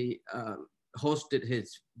actually hosted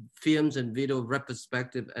his films and video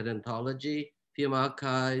retrospective at Anthology Film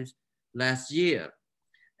Archives last year.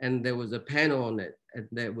 And there was a panel on it, and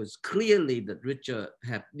there was clearly that Richard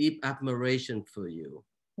had deep admiration for you.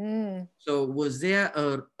 So was there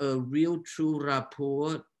a real true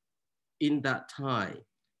rapport in that time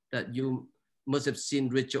that you must have seen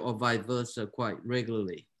Richard, or vice versa, quite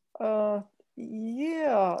regularly? Yeah.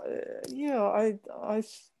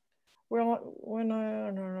 Well, when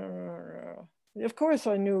of course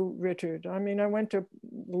I knew Richard. I mean, I went to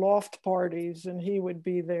loft parties and he would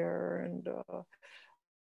be there, and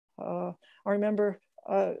I remember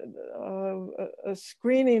a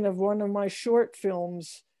screening of one of my short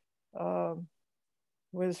films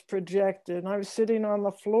was projected, and I was sitting on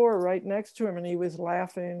the floor right next to him, and he was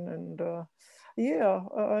laughing, and he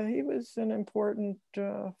was an important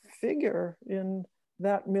figure in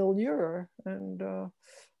that milieu, and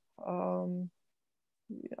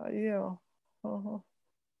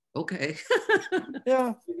Okay.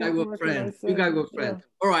 Yeah. You guys were friends. You guys were friends. Yeah.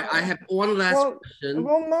 All right. I have one last question.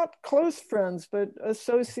 Well, not close friends, but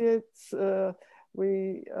associates.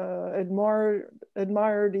 We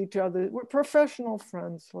admired each other. We're professional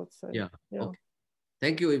friends, let's say. Yeah. Okay.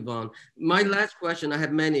 Thank you, Yvonne. My last question, I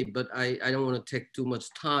have many, but I don't want to take too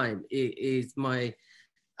much time. It's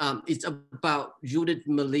about Judith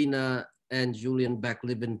Malina and Julian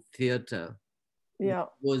Beck-Living Theater. Yeah.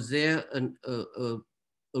 Was there a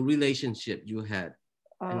relationship you had?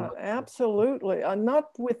 Absolutely. Not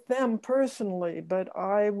with them personally, but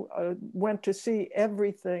I went to see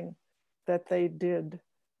everything that they did,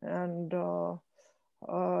 and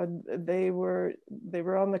they were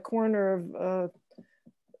on the corner of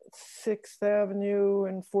 6th Avenue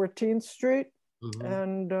and 14th Street,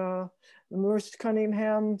 and the Merce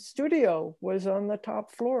Cunningham studio was on the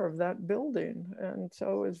top floor of that building, and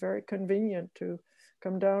so it was very convenient to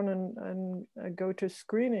come down and go to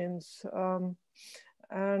screenings.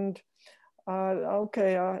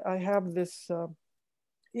 I have this,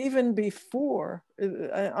 even before,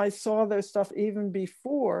 I saw their stuff even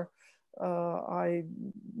before I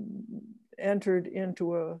entered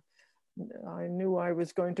into I knew I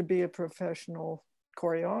was going to be a professional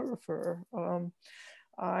choreographer.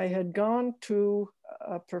 I had gone to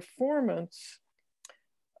a performance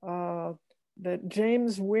that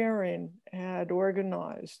James Waring had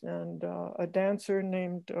organized, and a dancer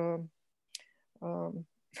named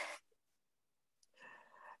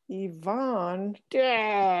Yvonne.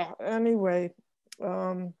 Anyway,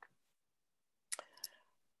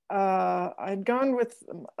 I'd gone with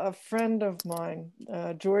a friend of mine,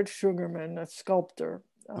 George Sugarman, a sculptor,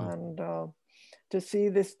 and to see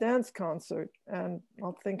this dance concert, and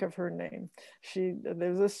I'll think of her name.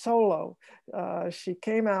 There's a solo. She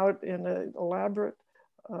came out in an elaborate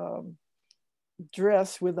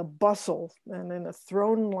dress with a bustle and in a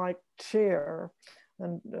throne-like chair,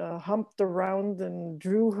 and humped around and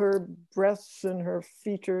drew her breasts and her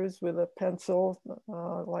features with a pencil,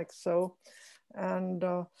 like so. And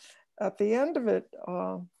at the end of it,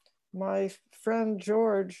 my friend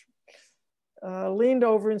George leaned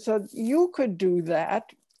over and said, "You could do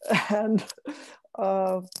that." And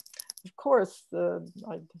of course, but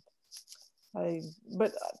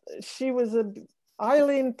she was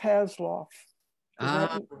Eileen Pasloff.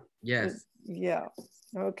 Yes. Yeah.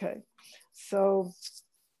 Okay. So,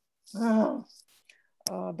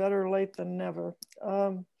 better late than never.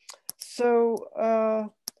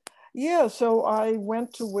 Yeah, so I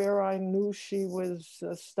went to where I knew she was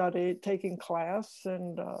taking class,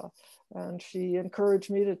 and she encouraged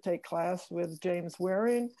me to take class with James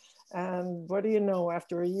Waring. And what do you know,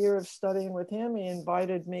 after a year of studying with him, he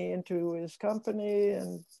invited me into his company,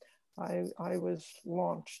 and I was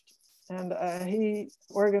launched. And he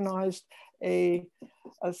organized a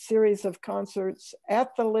series of concerts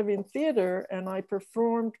at the Living Theater, and I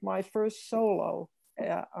performed my first solo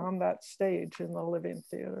on that stage in the Living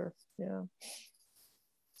Theater. Yeah.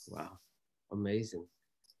 Wow, amazing.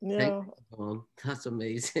 Yeah. Thank you, Yvonne. That's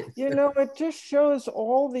amazing. You know, it just shows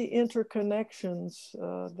all the interconnections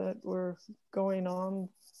that were going on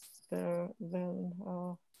there then.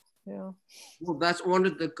 Yeah. Well, that's one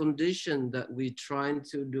of the conditions that we're trying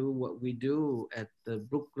to do what we do at the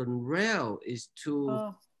Brooklyn Rail is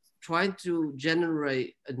to try to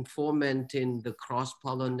generate and fomenting the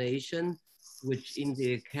cross-pollination, which in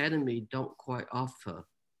the academy don't quite offer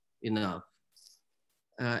enough.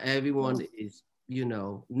 Everyone is, you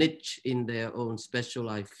know, niche in their own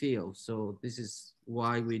specialized field. So this is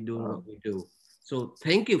why we do what we do. So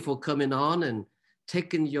thank you for coming on and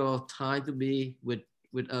taking your time to be with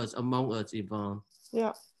us, among us, Yvonne.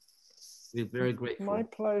 Yeah. We're very grateful. My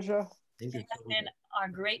pleasure. Thank you. It's been our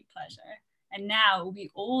great pleasure. And now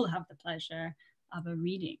we all have the pleasure of a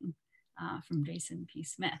reading from Jayson P.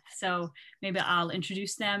 Smith. So maybe I'll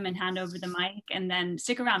introduce them and hand over the mic, and then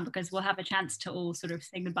stick around because we'll have a chance to all sort of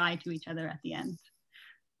say goodbye to each other at the end.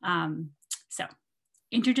 So,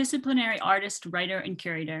 interdisciplinary artist, writer, and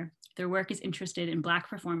curator, their work is interested in Black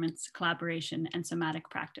performance, collaboration, and somatic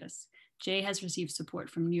practice. Jay has received support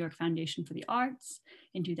from New York Foundation for the Arts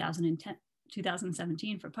in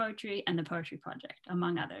 2017 for poetry and the Poetry Project,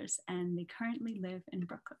 among others, and they currently live in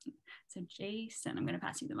Brooklyn. So Jayson, I'm going to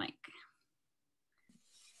pass you the mic.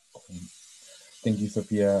 Thank you,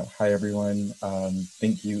 Sophia. Hi, everyone.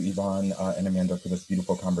 Thank you, Yvonne and Amanda, for this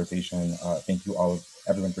beautiful conversation. Thank you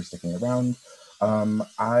everyone for sticking around.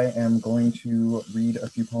 I am going to read a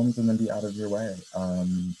few poems and then be out of your way.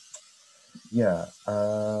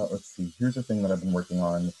 Let's see. Here's a thing that I've been working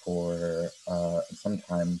on for some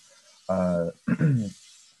time.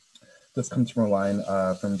 This comes from a line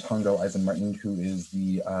from Tongo Eisen-Martin, who is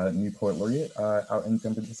the new poet laureate out in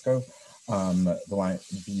San Francisco.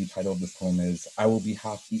 The title of this poem is, "I will be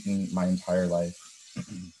half-eaten my entire life."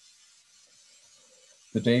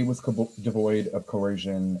 The day was devoid of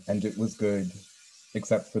coercion, and it was good,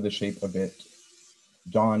 except for the shape of it.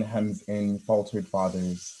 Dawn hems in faltered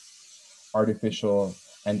fathers, artificial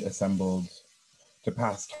and assembled, to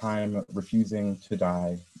pass time refusing to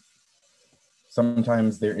die.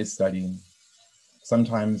 Sometimes there is study.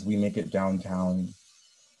 Sometimes we make it downtown.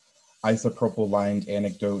 Isopropyl-lined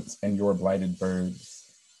anecdotes and your blighted birds.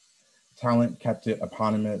 Talent kept it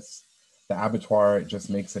eponymous. The abattoir just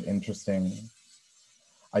makes it interesting.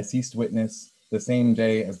 I ceased witness the same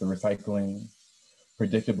day as the recycling,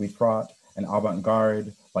 predictably fraught and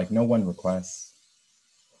avant-garde like no one requests.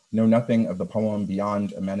 Know nothing of the poem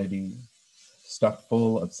beyond amenity, stuffed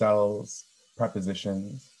full of cells,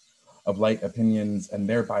 prepositions, of light opinions and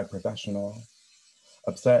thereby professional.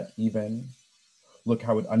 Upset even, look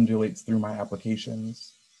how it undulates through my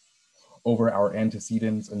applications, over our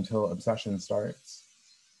antecedents until obsession starts,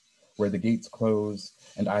 where the gates close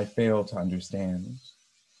and I fail to understand.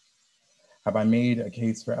 Have I made a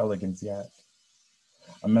case for elegance yet?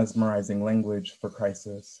 A mesmerizing language for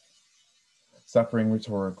crisis. Suffering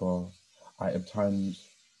rhetorical, I obtund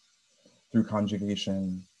through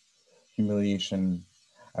conjugation, humiliation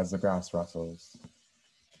as the grass rustles.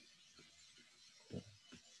 Cool.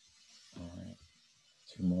 All right,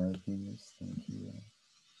 2 more of these, thank you.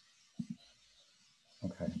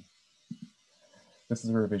 Okay. This is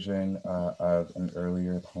a revision of an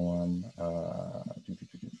earlier poem,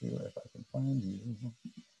 if I can find you.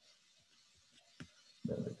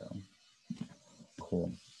 There we go.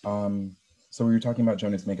 Cool. So we were talking about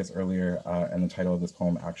Jonas Mekas earlier, and the title of this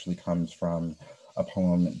poem actually comes from a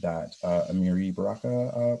poem that Amiri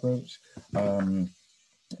Baraka wrote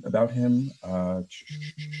about him.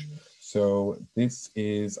 So this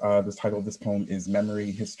is, the title of this poem is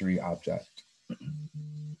Memory, History, Object.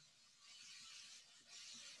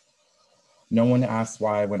 No one asks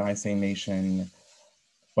why when I say nation,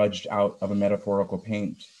 budged out of a metaphorical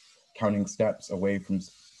paint, counting steps away from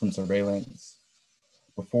surveillance.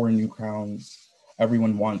 Before new crowns,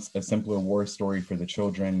 everyone wants a simpler war story for the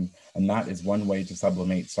children, and that is one way to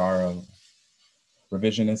sublimate sorrow.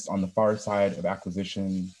 Revisionist on the far side of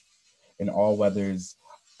acquisition, in all weathers,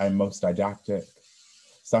 I'm most didactic,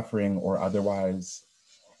 suffering or otherwise,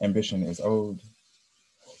 ambition is owed.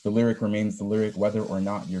 The lyric remains the lyric whether or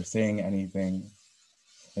not you're saying anything.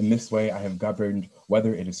 In this way, I have governed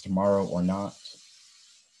whether it is tomorrow or not.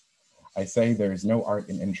 I say there is no art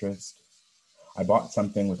in interest. I bought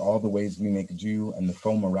something with all the ways we make do, and the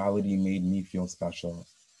faux morality made me feel special.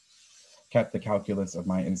 Kept the calculus of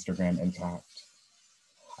my Instagram intact.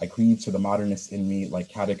 I cleave to the modernist in me like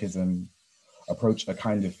catechism, approach a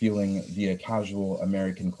kind of feeling via casual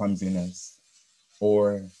American clumsiness,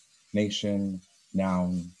 or nation,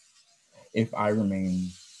 noun. If I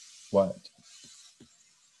remain, what?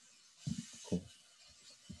 Cool.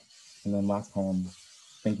 And then last poem,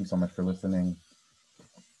 thank you so much for listening.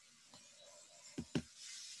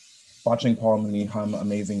 Watching Paul Mooney hum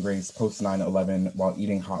Amazing Grace post 9/11 while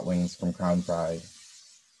eating hot wings from Crown Fried.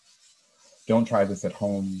 Don't try this at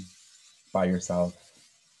home by yourself.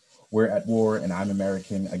 We're at war and I'm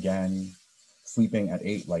American again, sleeping at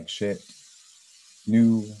 8 like shit.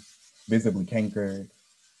 New, visibly cankered,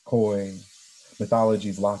 coy,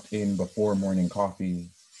 mythologies locked in before morning coffee.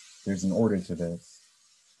 There's an order to this.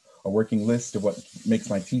 A working list of what makes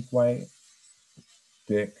my teeth white.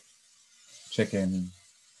 Dick, chicken,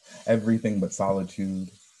 everything but solitude.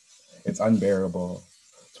 It's unbearable.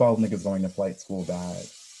 12 niggas going to flight school bad.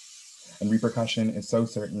 And repercussion is so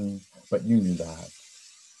certain, but you knew that.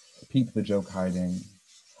 Peep the joke hiding.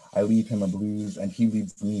 I leave him a blues and he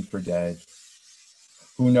leaves me for dead.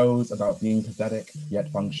 Who knows about being pathetic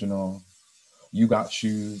yet functional? You got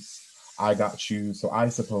shoes, I got shoes, so I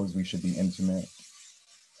suppose we should be intimate.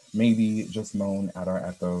 Maybe just moan at our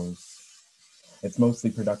echoes. It's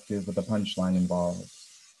mostly productive with a punchline involved.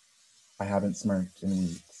 I haven't smirked in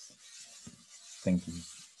weeks. Thank you.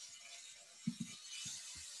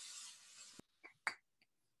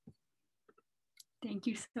 Thank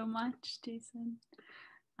you so much, Jayson.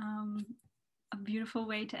 A beautiful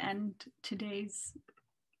way to end today's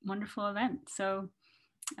wonderful event. So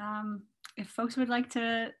if folks would like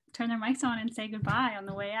to turn their mics on and say goodbye on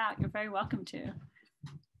the way out, you're very welcome to.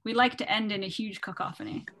 We like to end in a huge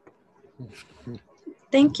cacophony.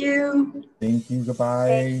 Thank you. Thank you,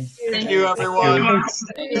 goodbye. Thank you, everyone.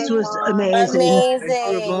 This was amazing.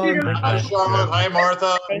 Amazing. Hi, Charlotte. Hi,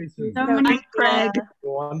 Martha. Thank you. So many Craig.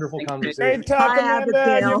 Wonderful conversation. Great talking, Bye, Amanda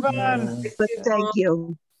and Abigail. Yvonne. But thank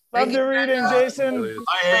you. Love the reading, Jayson.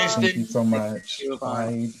 Hi, Thank you Hastings. so much.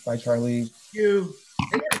 Bye. Bye, Charlie. You.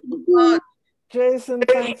 Jayson,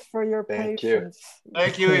 thanks for your patience.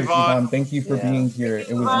 Thank you, Yvonne. Thank you for being here.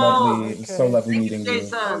 It was lovely. It was so lovely meeting you.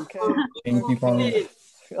 Jason. Okay. Thank you, Yvonne.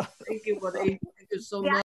 Thank you, buddy. Thank you so much.